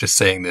definitely not just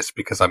saying this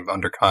because I'm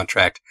under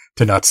contract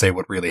to not say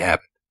what really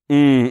happened.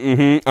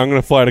 I'm going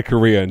to fly to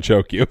Korea and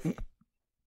choke you.